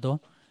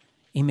guardando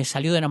y me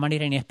salió de una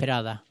manera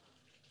inesperada.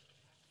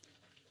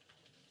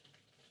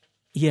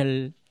 Y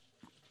el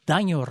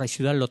daño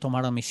residual lo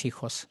tomaron mis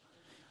hijos.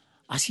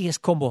 Así es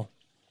como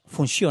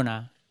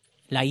funciona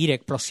la ira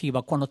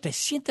explosiva. Cuando te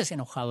sientes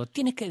enojado,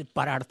 tienes que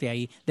pararte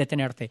ahí,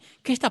 detenerte.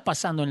 ¿Qué está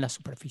pasando en la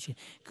superficie?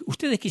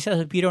 Ustedes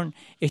quizás vieron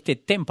este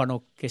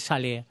témpano que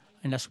sale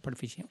en la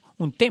superficie.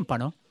 Un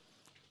témpano.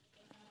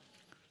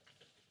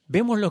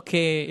 Vemos lo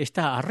que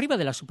está arriba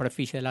de la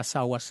superficie de las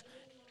aguas,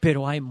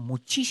 pero hay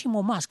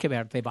muchísimo más que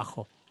ver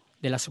debajo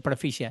de la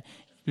superficie.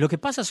 Lo que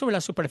pasa sobre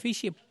la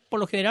superficie, por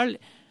lo general,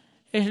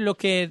 es lo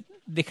que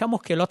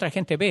dejamos que la otra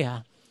gente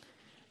vea.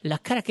 La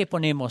cara que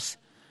ponemos,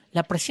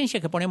 la presencia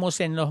que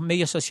ponemos en los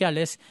medios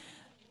sociales,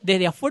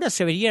 desde afuera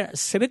se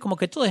ve como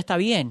que todo está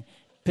bien,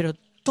 pero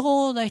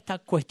toda esta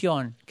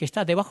cuestión que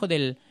está debajo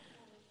de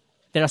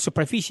la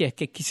superficie,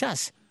 que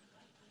quizás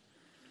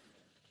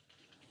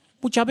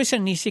muchas veces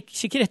ni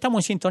siquiera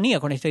estamos en sintonía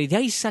con esto, y de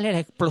ahí salen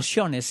las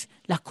explosiones,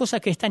 las cosas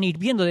que están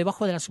hirviendo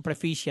debajo de las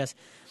superficies.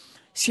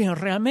 Si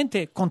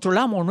realmente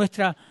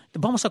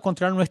vamos a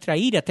controlar nuestra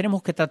ira,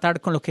 tenemos que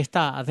tratar con lo que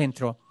está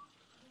adentro.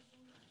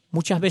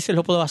 Muchas veces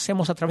lo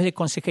hacemos a través de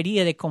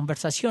consejería, de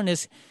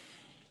conversaciones.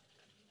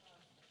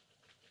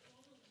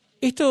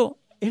 Esto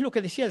es lo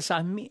que decía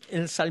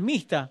el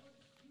salmista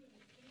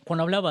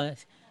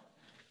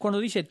cuando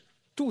dice,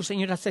 tú,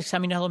 Señor, has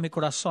examinado mi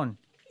corazón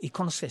y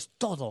conoces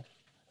todo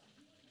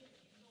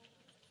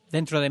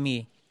dentro de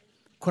mí.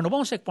 Cuando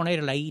vamos a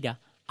exponer la ira,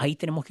 ahí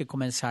tenemos que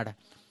comenzar.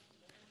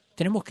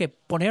 Tenemos que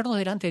ponernos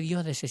delante de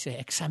Dios y decir,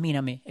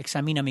 examina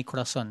mi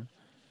corazón.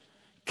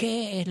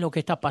 ¿Qué es lo que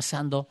está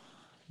pasando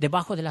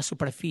debajo de la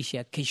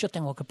superficie que yo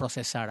tengo que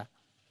procesar?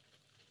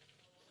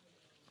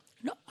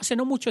 Hace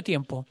no mucho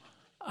tiempo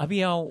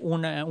había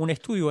un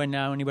estudio en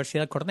la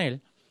Universidad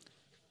Cornell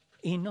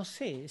y no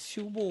sé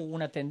si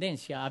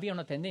había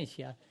una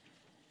tendencia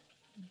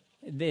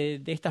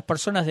de estas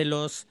personas, de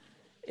los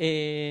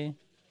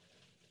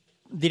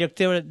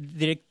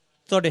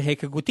directores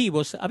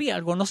ejecutivos. Había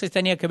algo, no sé si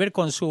tenía que ver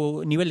con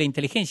su nivel de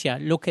inteligencia.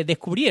 Lo que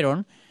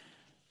descubrieron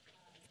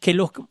que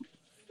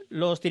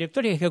los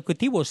directores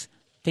ejecutivos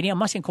tenían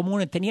más en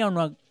común, tenían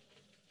una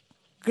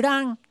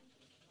gran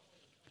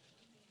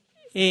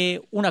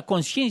una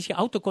conciencia,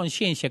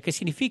 autoconciencia, que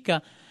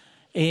significa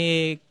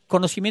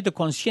conocimiento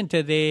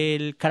consciente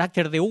del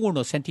carácter de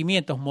uno,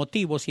 sentimientos,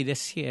 motivos y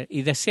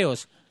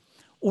deseos.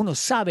 Uno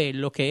sabe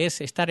lo que es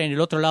estar en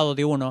el otro lado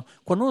de uno.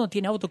 Cuando uno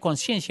tiene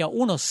autoconciencia,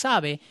 uno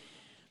sabe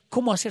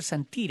cómo hacer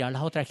sentir a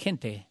la otra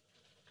gente.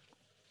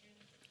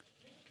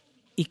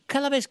 Y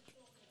cada vez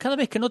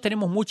que no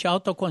tenemos mucha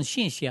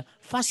autoconciencia,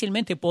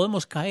 fácilmente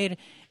podemos caer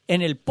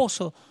en el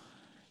pozo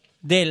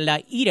de la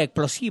ira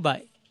explosiva.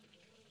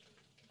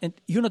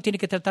 Y uno tiene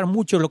que tratar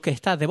mucho lo que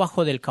está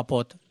debajo del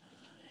capot.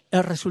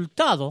 El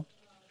resultado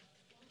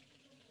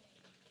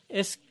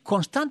es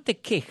constante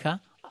queja,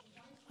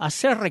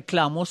 hacer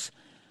reclamos,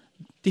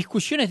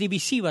 discusiones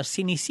divisivas,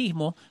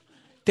 cinicismo,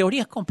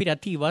 teorías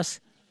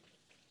conspirativas,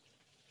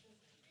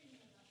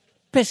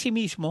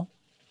 pesimismo.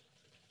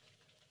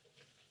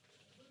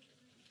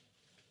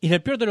 Y en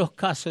el peor de los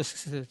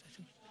casos,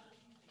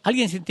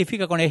 alguien se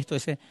identifica con esto.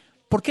 Dice,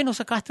 ¿por qué nos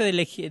sacaste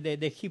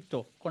de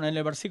Egipto? Con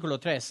el versículo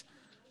 3.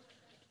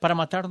 ¿Para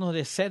matarnos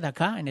de sed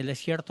acá en el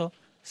desierto?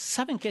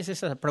 ¿Saben qué es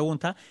esa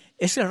pregunta?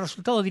 Es el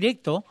resultado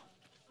directo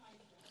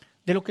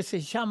de lo que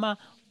se llama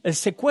el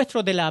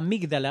secuestro de la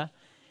amígdala.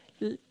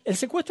 El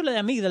secuestro de la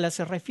amígdala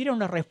se refiere a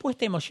una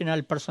respuesta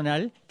emocional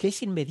personal que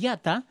es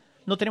inmediata,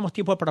 no tenemos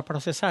tiempo para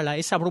procesarla,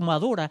 es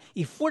abrumadora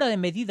y fuera de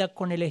medida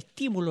con el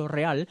estímulo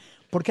real,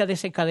 porque ha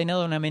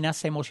desencadenado una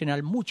amenaza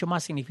emocional mucho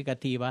más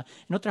significativa.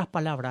 En otras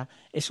palabras,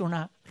 es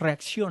una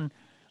reacción,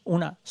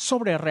 una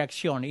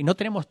sobrereacción, y no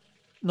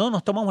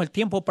nos tomamos el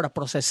tiempo para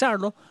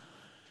procesarlo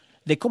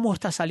de cómo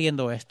está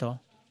saliendo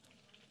esto.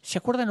 ¿Se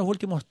acuerdan? En los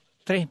últimos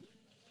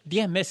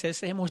 10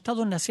 meses hemos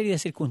estado en una serie de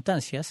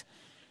circunstancias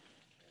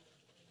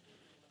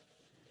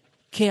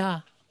que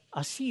ha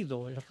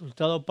sido el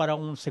resultado para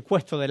un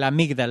secuestro de la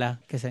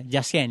amígdala,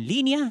 ya sea en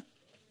línea,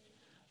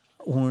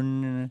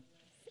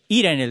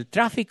 ira en el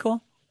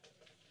tráfico,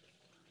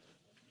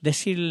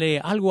 decirle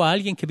algo a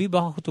alguien que vive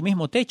bajo tu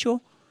mismo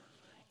techo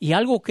y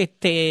algo que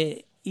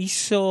te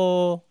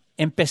hizo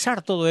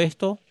empezar todo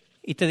esto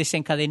y te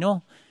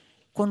desencadenó.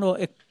 Cuando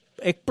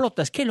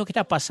explotas, ¿qué es lo que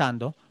está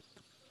pasando?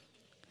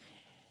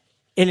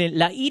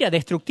 La ira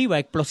destructiva,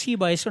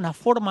 explosiva, es una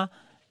forma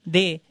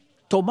de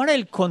tomar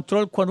el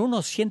control cuando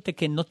uno siente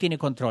que no tiene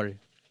control,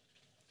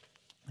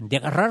 de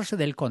agarrarse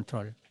del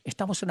control.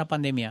 Estamos en una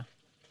pandemia.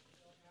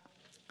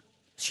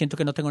 Siento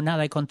que no tengo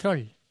nada de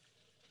control.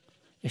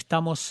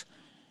 Estamos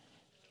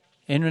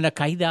en una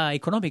caída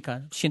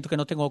económica. Siento que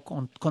no tengo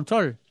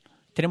control.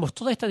 Tenemos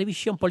toda esta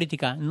división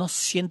política. No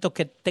siento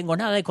que tengo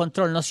nada de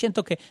control. No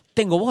siento que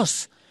tengo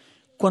voz.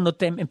 Cuando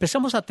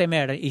empezamos a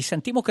temer y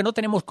sentimos que no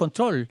tenemos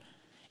control,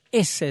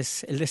 ese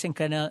es el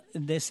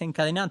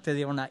desencadenante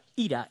de una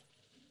ira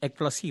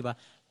explosiva.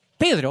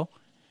 Pedro,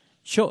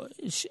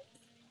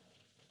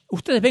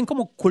 ustedes ven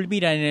cómo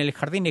culmina en el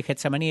jardín de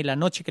Getsemaní la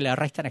noche que le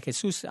arrestan a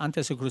Jesús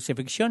antes de su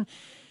crucifixión.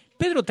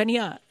 Pedro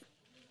tenía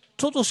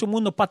todo su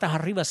mundo patas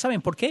arriba.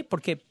 ¿Saben por qué?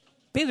 Porque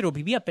Pedro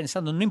vivía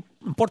pensando, no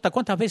importa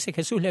cuántas veces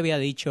Jesús le había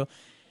dicho,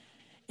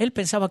 él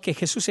pensaba que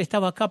Jesús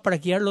estaba acá para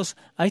guiarlos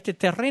a este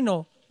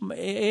terreno,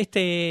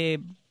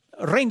 este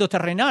reino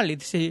terrenal. Y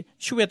dice,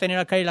 yo voy a tener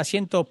acá el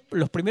asiento,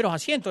 los primeros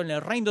asientos en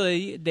el reino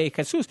de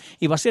Jesús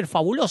y va a ser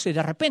fabuloso. Y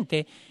de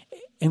repente,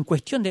 en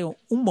cuestión de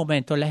un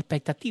momento, las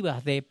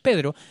expectativas de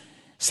Pedro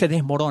se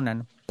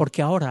desmoronan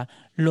porque ahora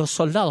los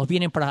soldados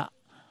vienen para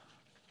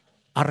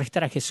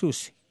arrestar a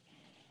Jesús.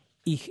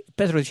 Y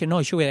Pedro dice, no,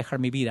 yo voy a dejar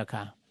mi vida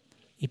acá.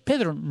 Y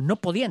Pedro no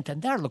podía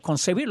entenderlo,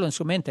 concebirlo en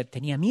su mente.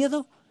 Tenía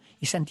miedo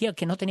y sentía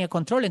que no tenía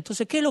control.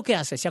 Entonces, ¿qué es lo que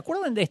hace? ¿Se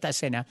acuerdan de esta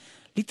escena?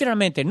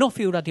 Literalmente, no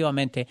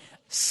figurativamente,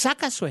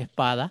 saca su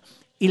espada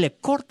y le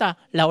corta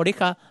la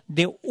oreja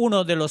de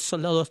uno de los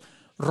soldados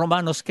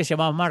romanos que se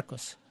llamaba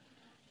Marcos.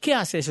 ¿Qué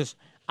hace eso?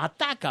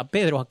 Ataca a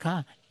Pedro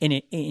acá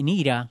en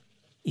ira.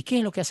 ¿Y qué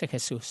es lo que hace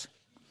Jesús?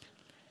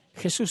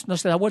 Jesús no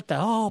se da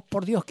vuelta. Oh,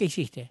 por Dios, ¿qué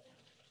hiciste?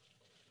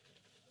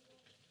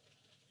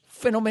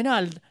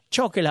 Fenomenal,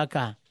 chóquela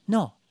acá.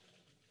 No.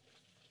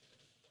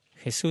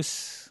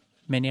 Jesús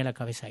menea la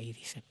cabeza y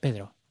dice,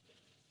 Pedro,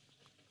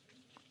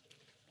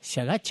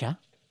 se agacha,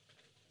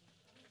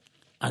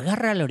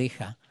 agarra la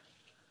oreja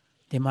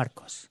de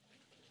Marcos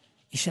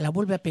y se la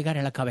vuelve a pegar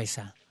en la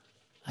cabeza,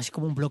 así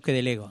como un bloque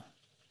de Lego.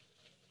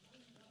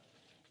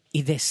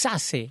 Y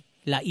deshace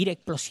la ira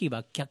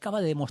explosiva que acaba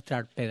de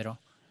demostrar Pedro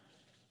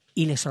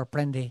y le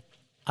sorprende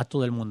a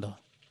todo el mundo.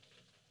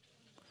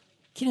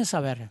 ¿Quieren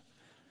saber?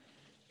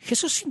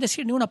 Jesús, sin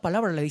decir ni una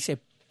palabra, le dice,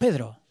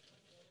 Pedro,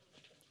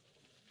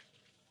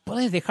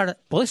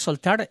 ¿podés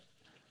soltar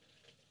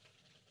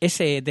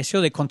ese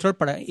deseo de control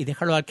y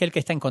dejarlo a aquel que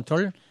está en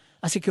control?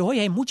 Así que hoy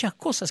hay muchas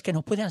cosas que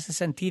nos pueden hacer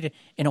sentir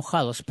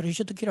enojados, pero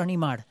yo te quiero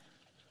animar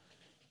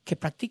que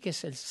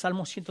practiques el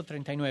Salmo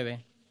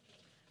 139.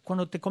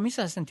 Cuando te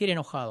comienzas a sentir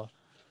enojado,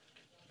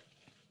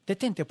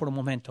 detente por un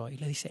momento y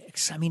le dice,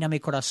 examina mi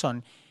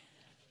corazón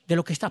de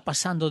lo que está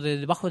pasando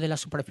debajo de la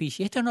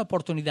superficie. Esta es una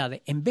oportunidad.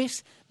 En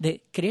vez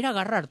de querer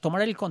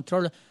tomar el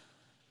control,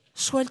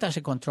 suelta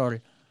ese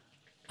control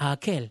a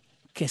aquel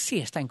que sí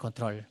está en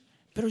control.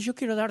 Pero yo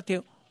quiero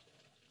darte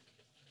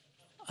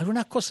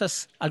algunas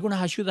cosas,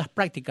 algunas ayudas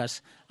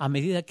prácticas a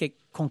medida que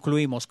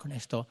concluimos con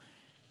esto.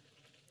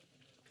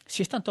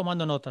 Si están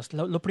tomando notas,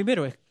 lo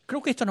primero es,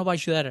 creo que esto nos va a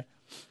ayudar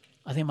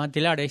a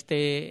desmantelar esta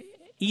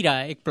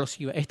ira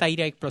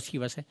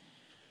explosiva. ¿Sí?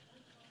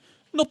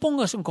 No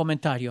pongas un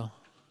comentario,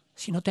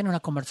 sino ten una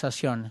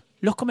conversación.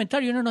 Los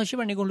comentarios no nos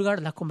llevan a ningún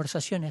lugar. Las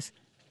conversaciones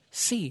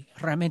sí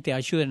realmente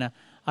ayudan a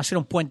hacer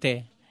un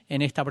puente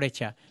en esta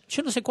brecha.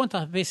 Yo no sé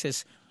cuántas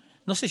veces,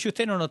 no sé si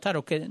ustedes no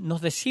notaron, que nos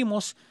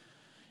decimos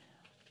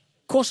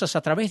cosas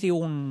a través de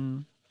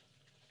un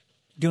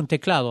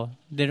teclado,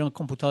 de una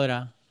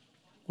computadora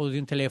o de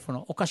un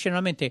teléfono.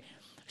 Ocasionalmente,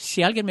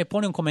 si alguien me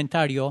pone un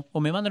comentario o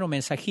me manda un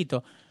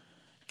mensajito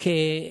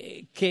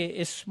que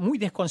es muy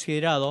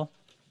desconsiderado,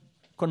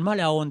 con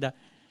mala onda,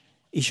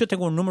 y yo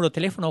tengo un número de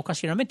teléfono,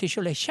 ocasionalmente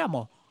yo les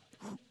llamo.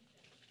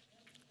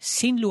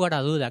 Sin lugar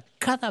a duda,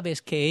 cada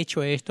vez que he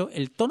hecho esto,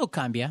 el tono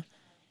cambia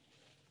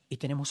y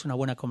tenemos una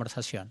buena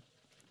conversación.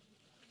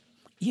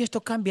 Y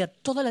esto cambia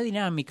toda la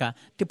dinámica.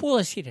 Te puedo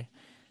decir,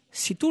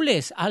 si tú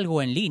lees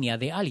algo en línea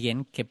de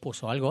alguien que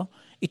puso algo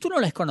y tú no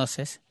les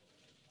conoces,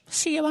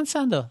 sigue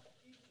avanzando.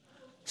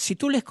 Si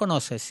tú les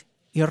conoces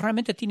y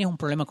realmente tienes un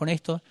problema con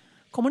esto,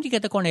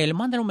 comunícate con él,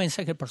 mándale un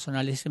mensaje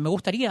personal. Dice, me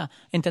gustaría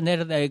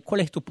entender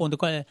cuál es tu punto.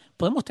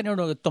 Podemos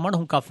tomarnos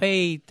un café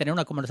y tener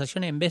una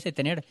conversación en vez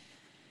de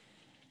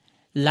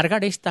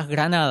largar estas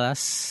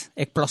granadas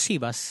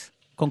explosivas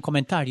con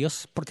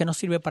comentarios, porque no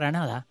sirve para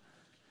nada.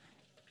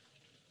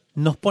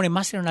 Nos pone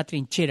más en una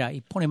trinchera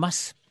y pone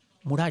más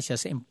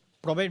murallas. En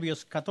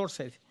Proverbios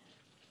 14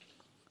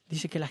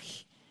 dice que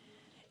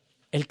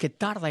el que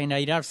tarda en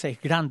airarse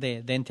es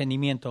grande de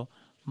entendimiento,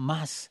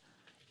 más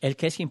el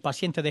que es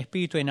impaciente de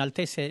espíritu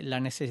enaltece la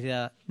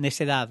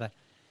necedad.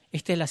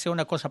 Esta es la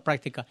segunda cosa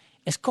práctica.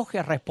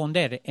 Escoge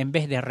responder en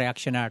vez de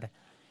reaccionar,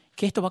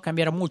 que esto va a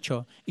cambiar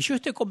mucho. Y yo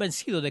estoy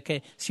convencido de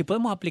que si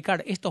podemos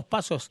aplicar estos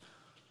pasos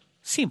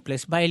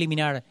simples va a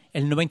eliminar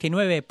el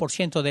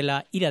 99% de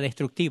la ira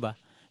destructiva.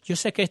 Yo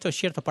sé que esto es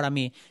cierto para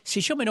mí.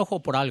 Si yo me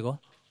enojo por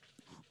algo,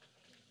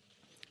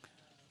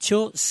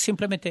 yo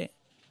simplemente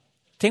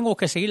tengo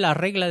que seguir la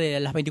regla de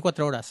las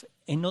 24 horas,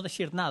 en no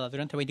decir nada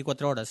durante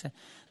 24 horas.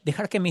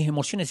 Dejar que mis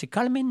emociones se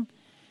calmen.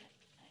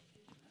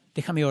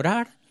 Déjame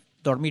orar,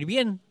 dormir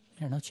bien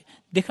en la noche.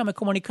 Déjame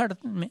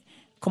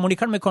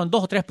comunicarme con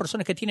 2 o 3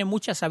 personas que tienen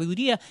mucha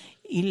sabiduría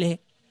y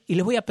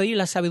les voy a pedir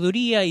la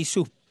sabiduría y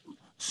sus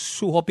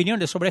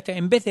opiniones sobre esto,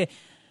 en vez de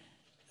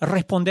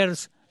responder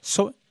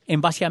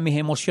en base a mis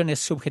emociones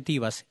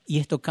subjetivas. Y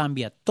esto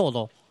cambia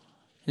todo,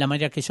 la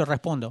manera que yo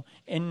respondo.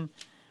 En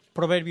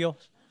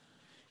Proverbios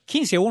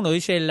 15:1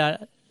 dice,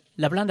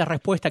 la blanda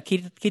respuesta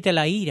quita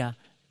la ira,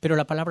 pero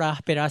la palabra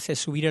áspera hace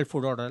subir el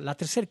furor. La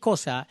tercera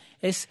cosa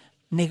es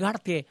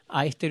negarte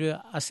a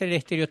hacer el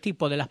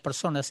estereotipo de las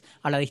personas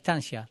a la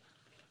distancia.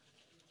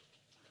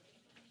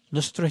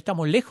 Nosotros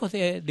estamos lejos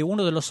de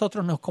uno de los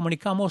otros, nos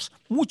comunicamos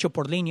mucho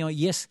por línea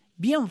y es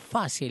bien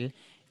fácil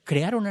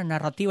crear una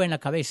narrativa en la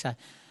cabeza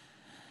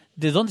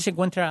de dónde se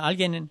encuentra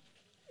alguien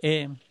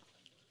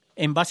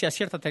en base a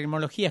cierta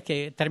terminología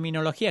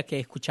que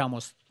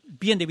escuchamos,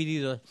 bien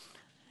dividido.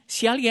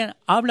 Si alguien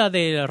habla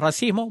del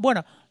racismo,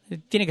 bueno,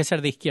 tiene que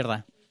ser de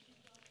izquierda.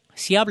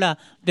 Si habla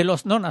de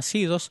los no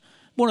nacidos,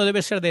 bueno,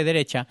 debe ser de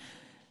derecha.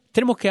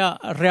 Tenemos que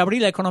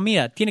reabrir la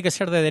economía, tiene que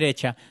ser de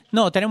derecha.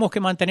 No, tenemos que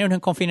mantenernos en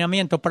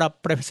confinamiento para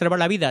preservar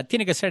la vida,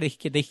 tiene que ser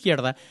de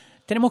izquierda.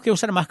 Tenemos que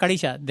usar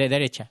mascarilla de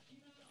derecha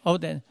o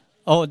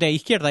de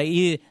izquierda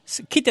y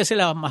quítese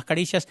las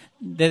mascarillas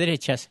de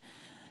derechas.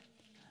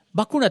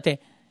 Vacúnate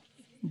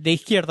de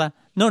izquierda.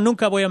 No,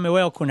 nunca me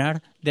voy a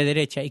vacunar de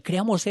derecha. Y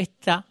creamos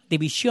esta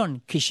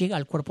división que llega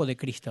al cuerpo de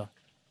Cristo.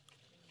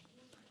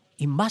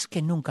 Y más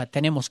que nunca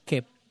tenemos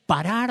que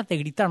parar de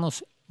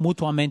gritarnos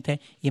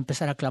mutuamente y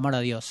empezar a clamar a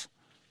Dios.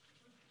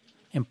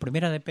 En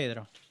Primera de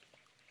Pedro.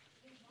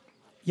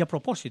 Y a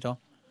propósito,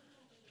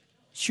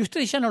 si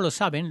ustedes ya no lo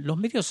saben, los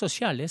medios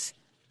sociales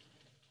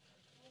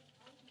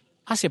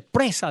hacen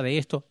presa de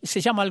esto. Se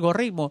llama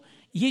algoritmo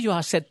y ellos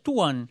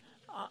acentúan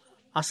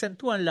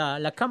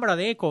la cámara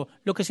de eco,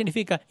 lo que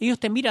significa, ellos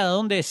te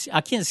miran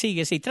a quién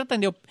sigues y tratan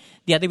de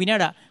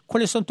adivinar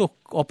cuáles son tus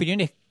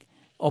opiniones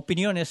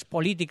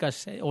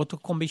políticas o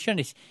tus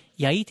convicciones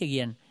y ahí te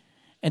guían.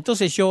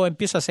 Entonces yo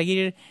empiezo a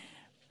seguir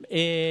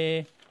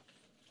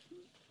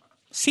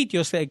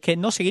sitios que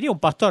no seguiría un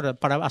pastor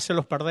para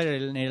hacerlos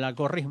perder el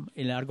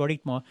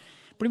algoritmo.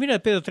 Primero de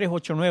Pedro 3,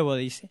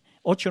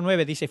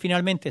 8:9 dice,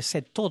 finalmente,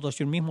 sed todos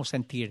de un mismo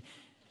sentir,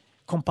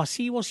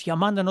 compasivos y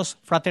amándonos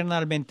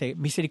fraternalmente,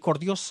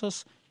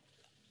 misericordiosos,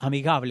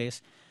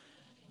 amigables,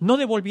 no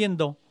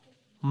devolviendo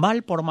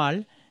mal por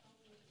mal,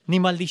 ni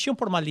maldición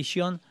por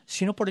maldición,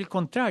 sino por el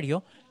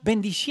contrario,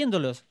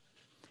 bendiciéndolos,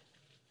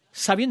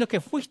 sabiendo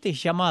que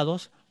fuisteis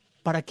llamados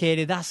para que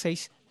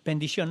heredaseis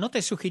bendición. No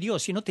te sugirió,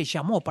 sino te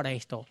llamó para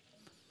esto.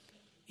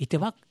 Y te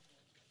va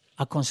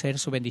a conceder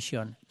su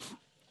bendición.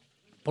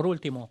 Por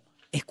último,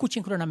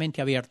 escuchen con una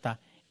mente abierta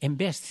en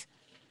vez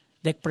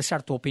de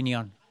expresar tu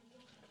opinión.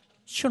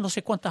 Yo no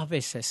sé cuántas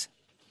veces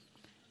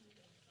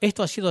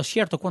esto ha sido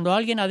cierto. Cuando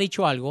alguien ha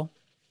dicho algo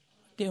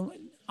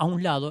a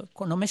un lado,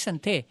 cuando me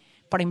senté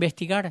para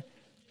investigar,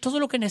 todo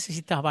lo que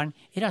necesitaban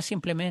era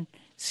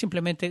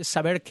simplemente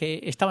saber que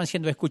estaban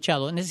siendo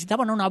escuchados.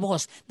 Necesitaban una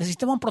voz,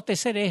 necesitaban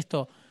proteger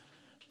esto.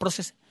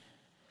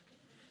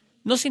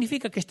 No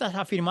significa que estás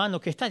afirmando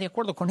que estás de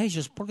acuerdo con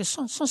ellos, porque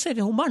son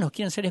seres humanos,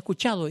 quieren ser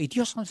escuchados y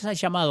Dios nos ha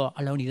llamado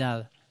a la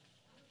unidad.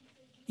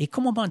 ¿Y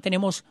cómo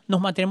nos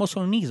mantenemos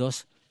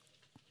unidos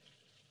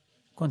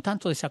con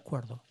tanto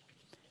desacuerdo?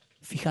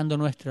 Fijando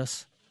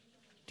nuestros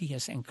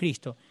días en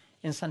Cristo.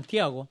 En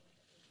Santiago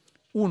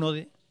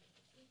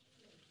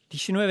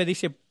 1:19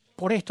 dice,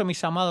 por esto,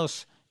 mis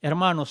amados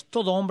hermanos,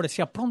 todo hombre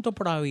sea pronto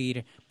para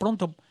oír,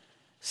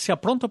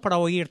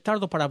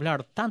 tardo para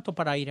hablar, tardo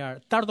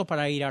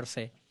para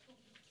airarse.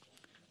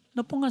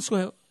 No pongan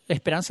su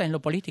esperanza en la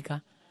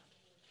política,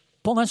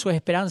 pongan su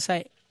esperanza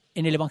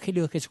en el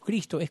Evangelio de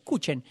Jesucristo.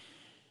 Escuchen,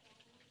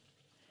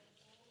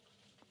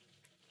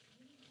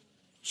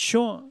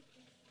 yo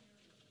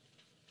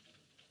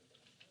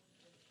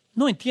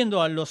no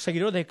entiendo a los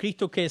seguidores de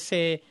Cristo que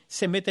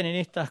se meten en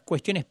estas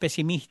cuestiones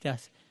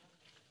pesimistas.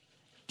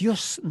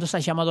 Dios nos ha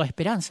llamado a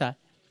esperanza.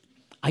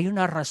 Hay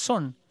una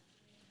razón,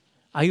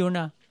 hay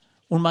un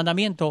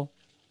mandamiento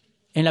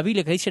en la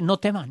Biblia que dice no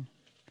teman,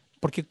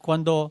 porque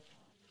cuando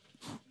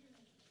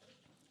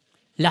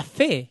la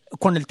fe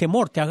con el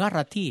temor te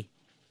agarra a ti,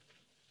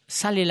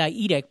 sale la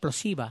ira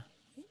explosiva.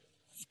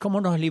 ¿Y cómo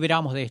nos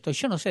liberamos de esto?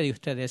 Yo no sé de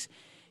ustedes.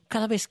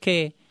 Cada vez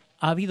que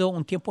ha habido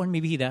un tiempo en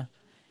mi vida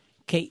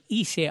que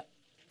hice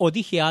o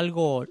dije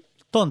algo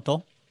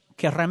tonto,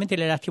 que realmente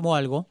le lastimó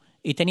algo,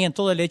 y tenían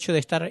todo el hecho de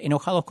estar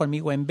enojados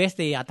conmigo, en vez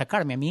de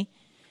atacarme a mí,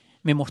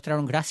 me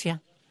mostraron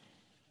gracia,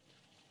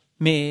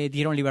 me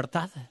dieron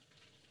libertad,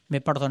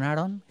 me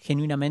perdonaron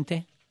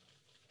genuinamente.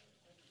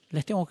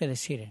 Les tengo que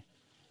decir,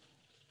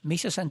 me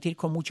hizo sentir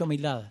con mucha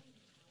humildad.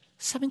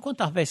 ¿Saben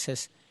cuántas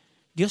veces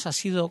Dios ha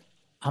sido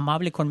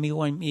amable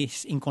conmigo en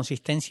mis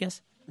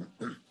inconsistencias?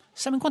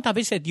 ¿Saben cuántas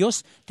veces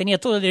Dios tenía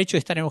todo el derecho de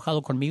estar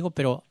enojado conmigo,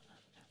 pero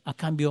a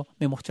cambio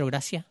me mostró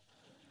gracia?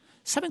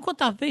 ¿Saben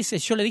cuántas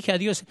veces yo le dije a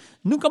Dios,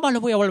 nunca más lo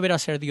voy a volver a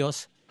hacer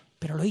Dios,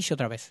 pero lo hice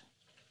otra vez?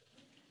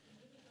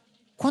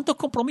 ¿Cuántos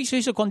compromisos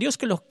hice con Dios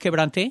que los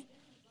quebranté?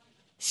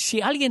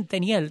 Si alguien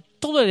tenía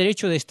todo el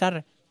derecho de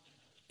estar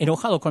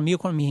enojado conmigo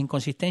con mis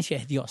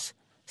inconsistencias, es Dios.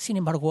 Sin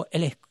embargo,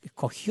 Él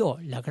escogió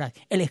la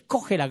gracia. Él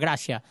escoge la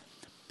gracia.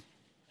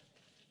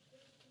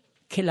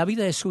 Que la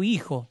vida de su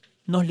Hijo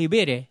nos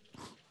libere.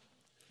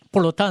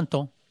 Por lo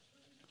tanto,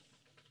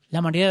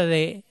 la manera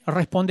de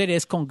responder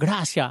es con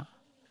gracia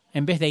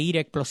en vez de ira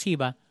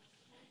explosiva.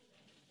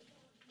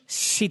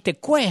 Si te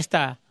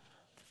cuesta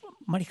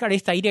manejar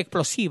esta ira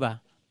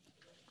explosiva,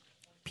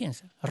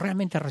 piensa,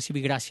 ¿realmente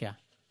recibí gracia?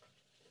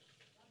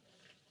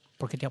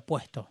 Porque te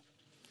apuesto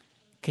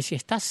que si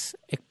estás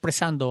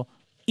expresando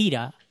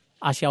ira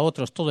hacia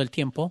otros todo el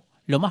tiempo,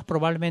 lo más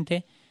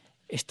probablemente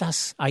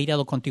estás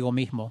airado contigo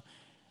mismo.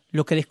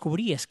 Lo que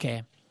descubrí es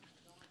que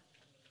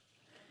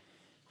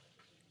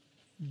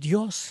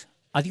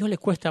a Dios le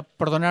cuesta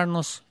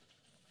perdonarnos,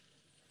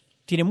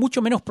 tiene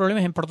mucho menos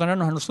problemas en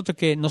perdonarnos a nosotros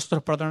que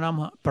nosotros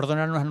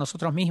perdonarnos a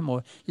nosotros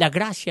mismos. La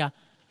gracia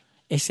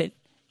es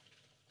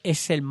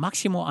el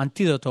máximo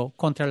antídoto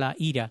contra la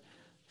ira.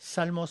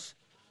 Salmos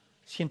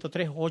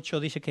 103:8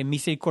 dice que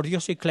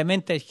misericordioso y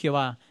clemente es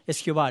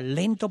Jehová,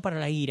 lento para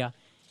la ira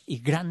y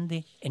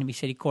grande en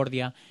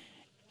misericordia,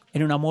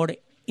 en un amor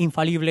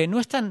infalible. ¿No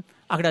están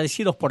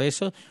agradecidos por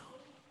eso?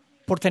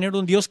 Por tener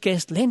un Dios que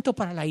es lento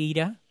para la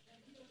ira,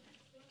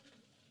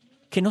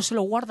 que no se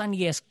lo guarda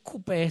ni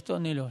escupe esto,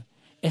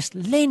 es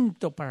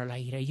lento para la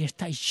ira y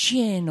está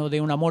lleno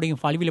de un amor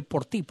infalible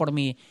por ti, por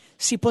mí.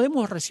 Si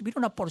podemos recibir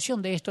una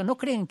porción de esto, ¿no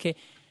creen que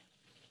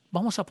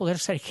vamos a poder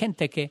ser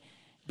gente que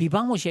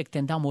vivamos y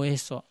extendamos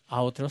eso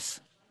a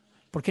otros?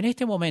 Porque en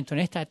este momento, en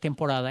esta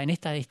temporada, en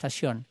esta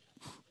estación,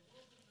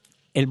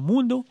 el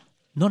mundo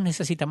no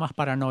necesita más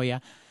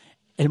paranoia.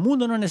 El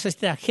mundo no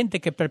necesita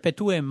gente que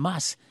perpetúe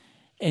más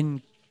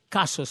en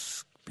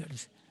casos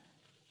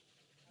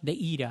de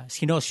ira,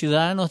 sino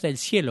ciudadanos del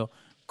cielo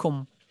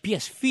con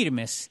pies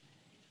firmes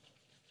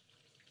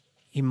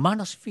y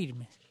manos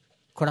firmes,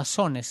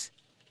 corazones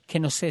que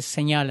nos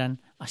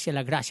señalan hacia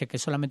la gracia que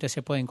solamente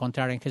se puede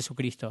encontrar en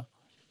Jesucristo.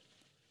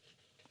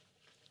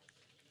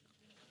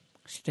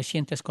 Si te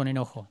sientes con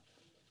enojo,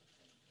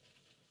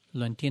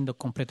 lo entiendo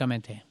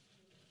completamente.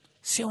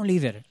 Sea un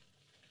líder.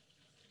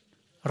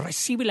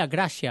 Recibe la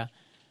gracia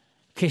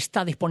que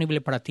está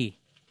disponible para ti,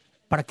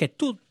 para que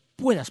tú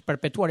puedas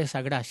perpetuar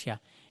esa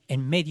gracia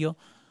en medio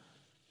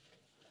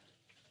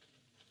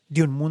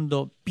de un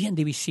mundo bien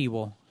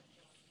divisivo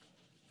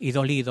y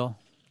dolido.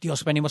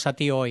 Dios, venimos a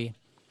ti hoy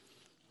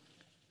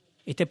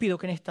y te pido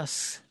que en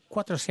estas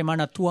 4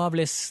 semanas tú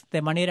hables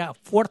de manera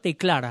fuerte y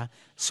clara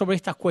sobre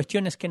estas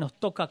cuestiones que nos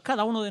toca a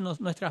cada uno de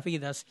nuestras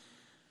vidas,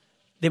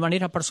 de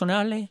manera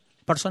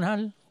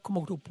personal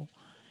como grupo.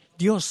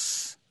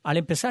 Dios, al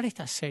empezar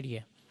esta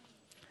serie,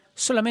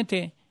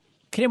 solamente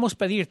queremos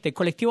pedirte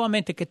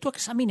colectivamente que tú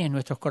examines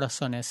nuestros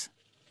corazones.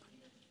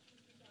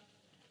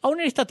 Aún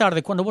en esta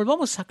tarde, cuando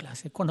volvamos a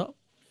clase,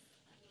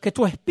 que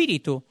tu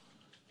espíritu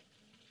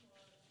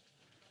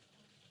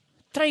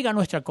traiga a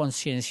nuestra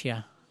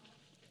conciencia,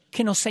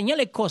 que nos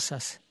señale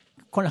cosas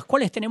con las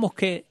cuales tenemos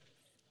que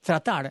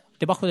tratar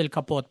debajo del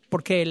capot,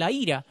 porque la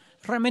ira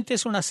realmente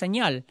es una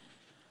señal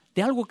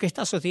de algo que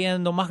está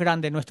sucediendo más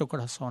grande en nuestro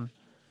corazón.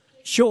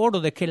 Yo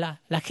oro de que la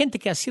gente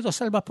que ha sido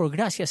salva por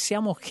gracia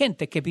seamos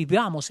gente que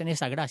vivamos en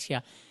esa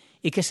gracia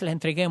y que se la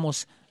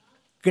entreguemos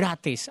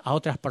gratis a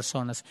otras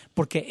personas,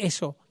 porque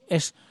eso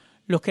es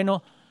lo que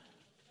nos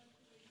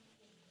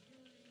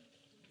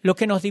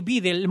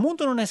divide. El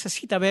mundo no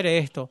necesita ver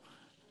esto,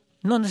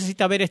 no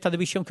necesita ver esta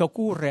división que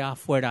ocurre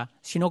afuera,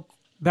 sino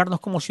vernos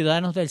como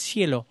ciudadanos del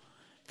cielo,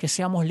 que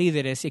seamos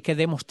líderes y que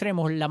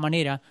demostremos la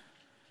manera,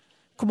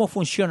 cómo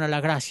funciona la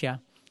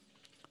gracia.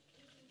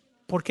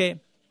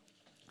 Porque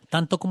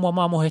tanto como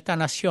amamos esta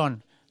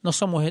nación, no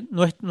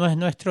es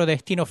nuestro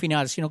destino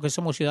final, sino que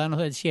somos ciudadanos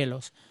del cielo.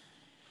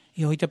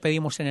 Y hoy te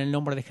pedimos en el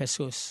nombre de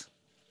Jesús.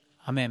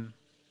 Amén.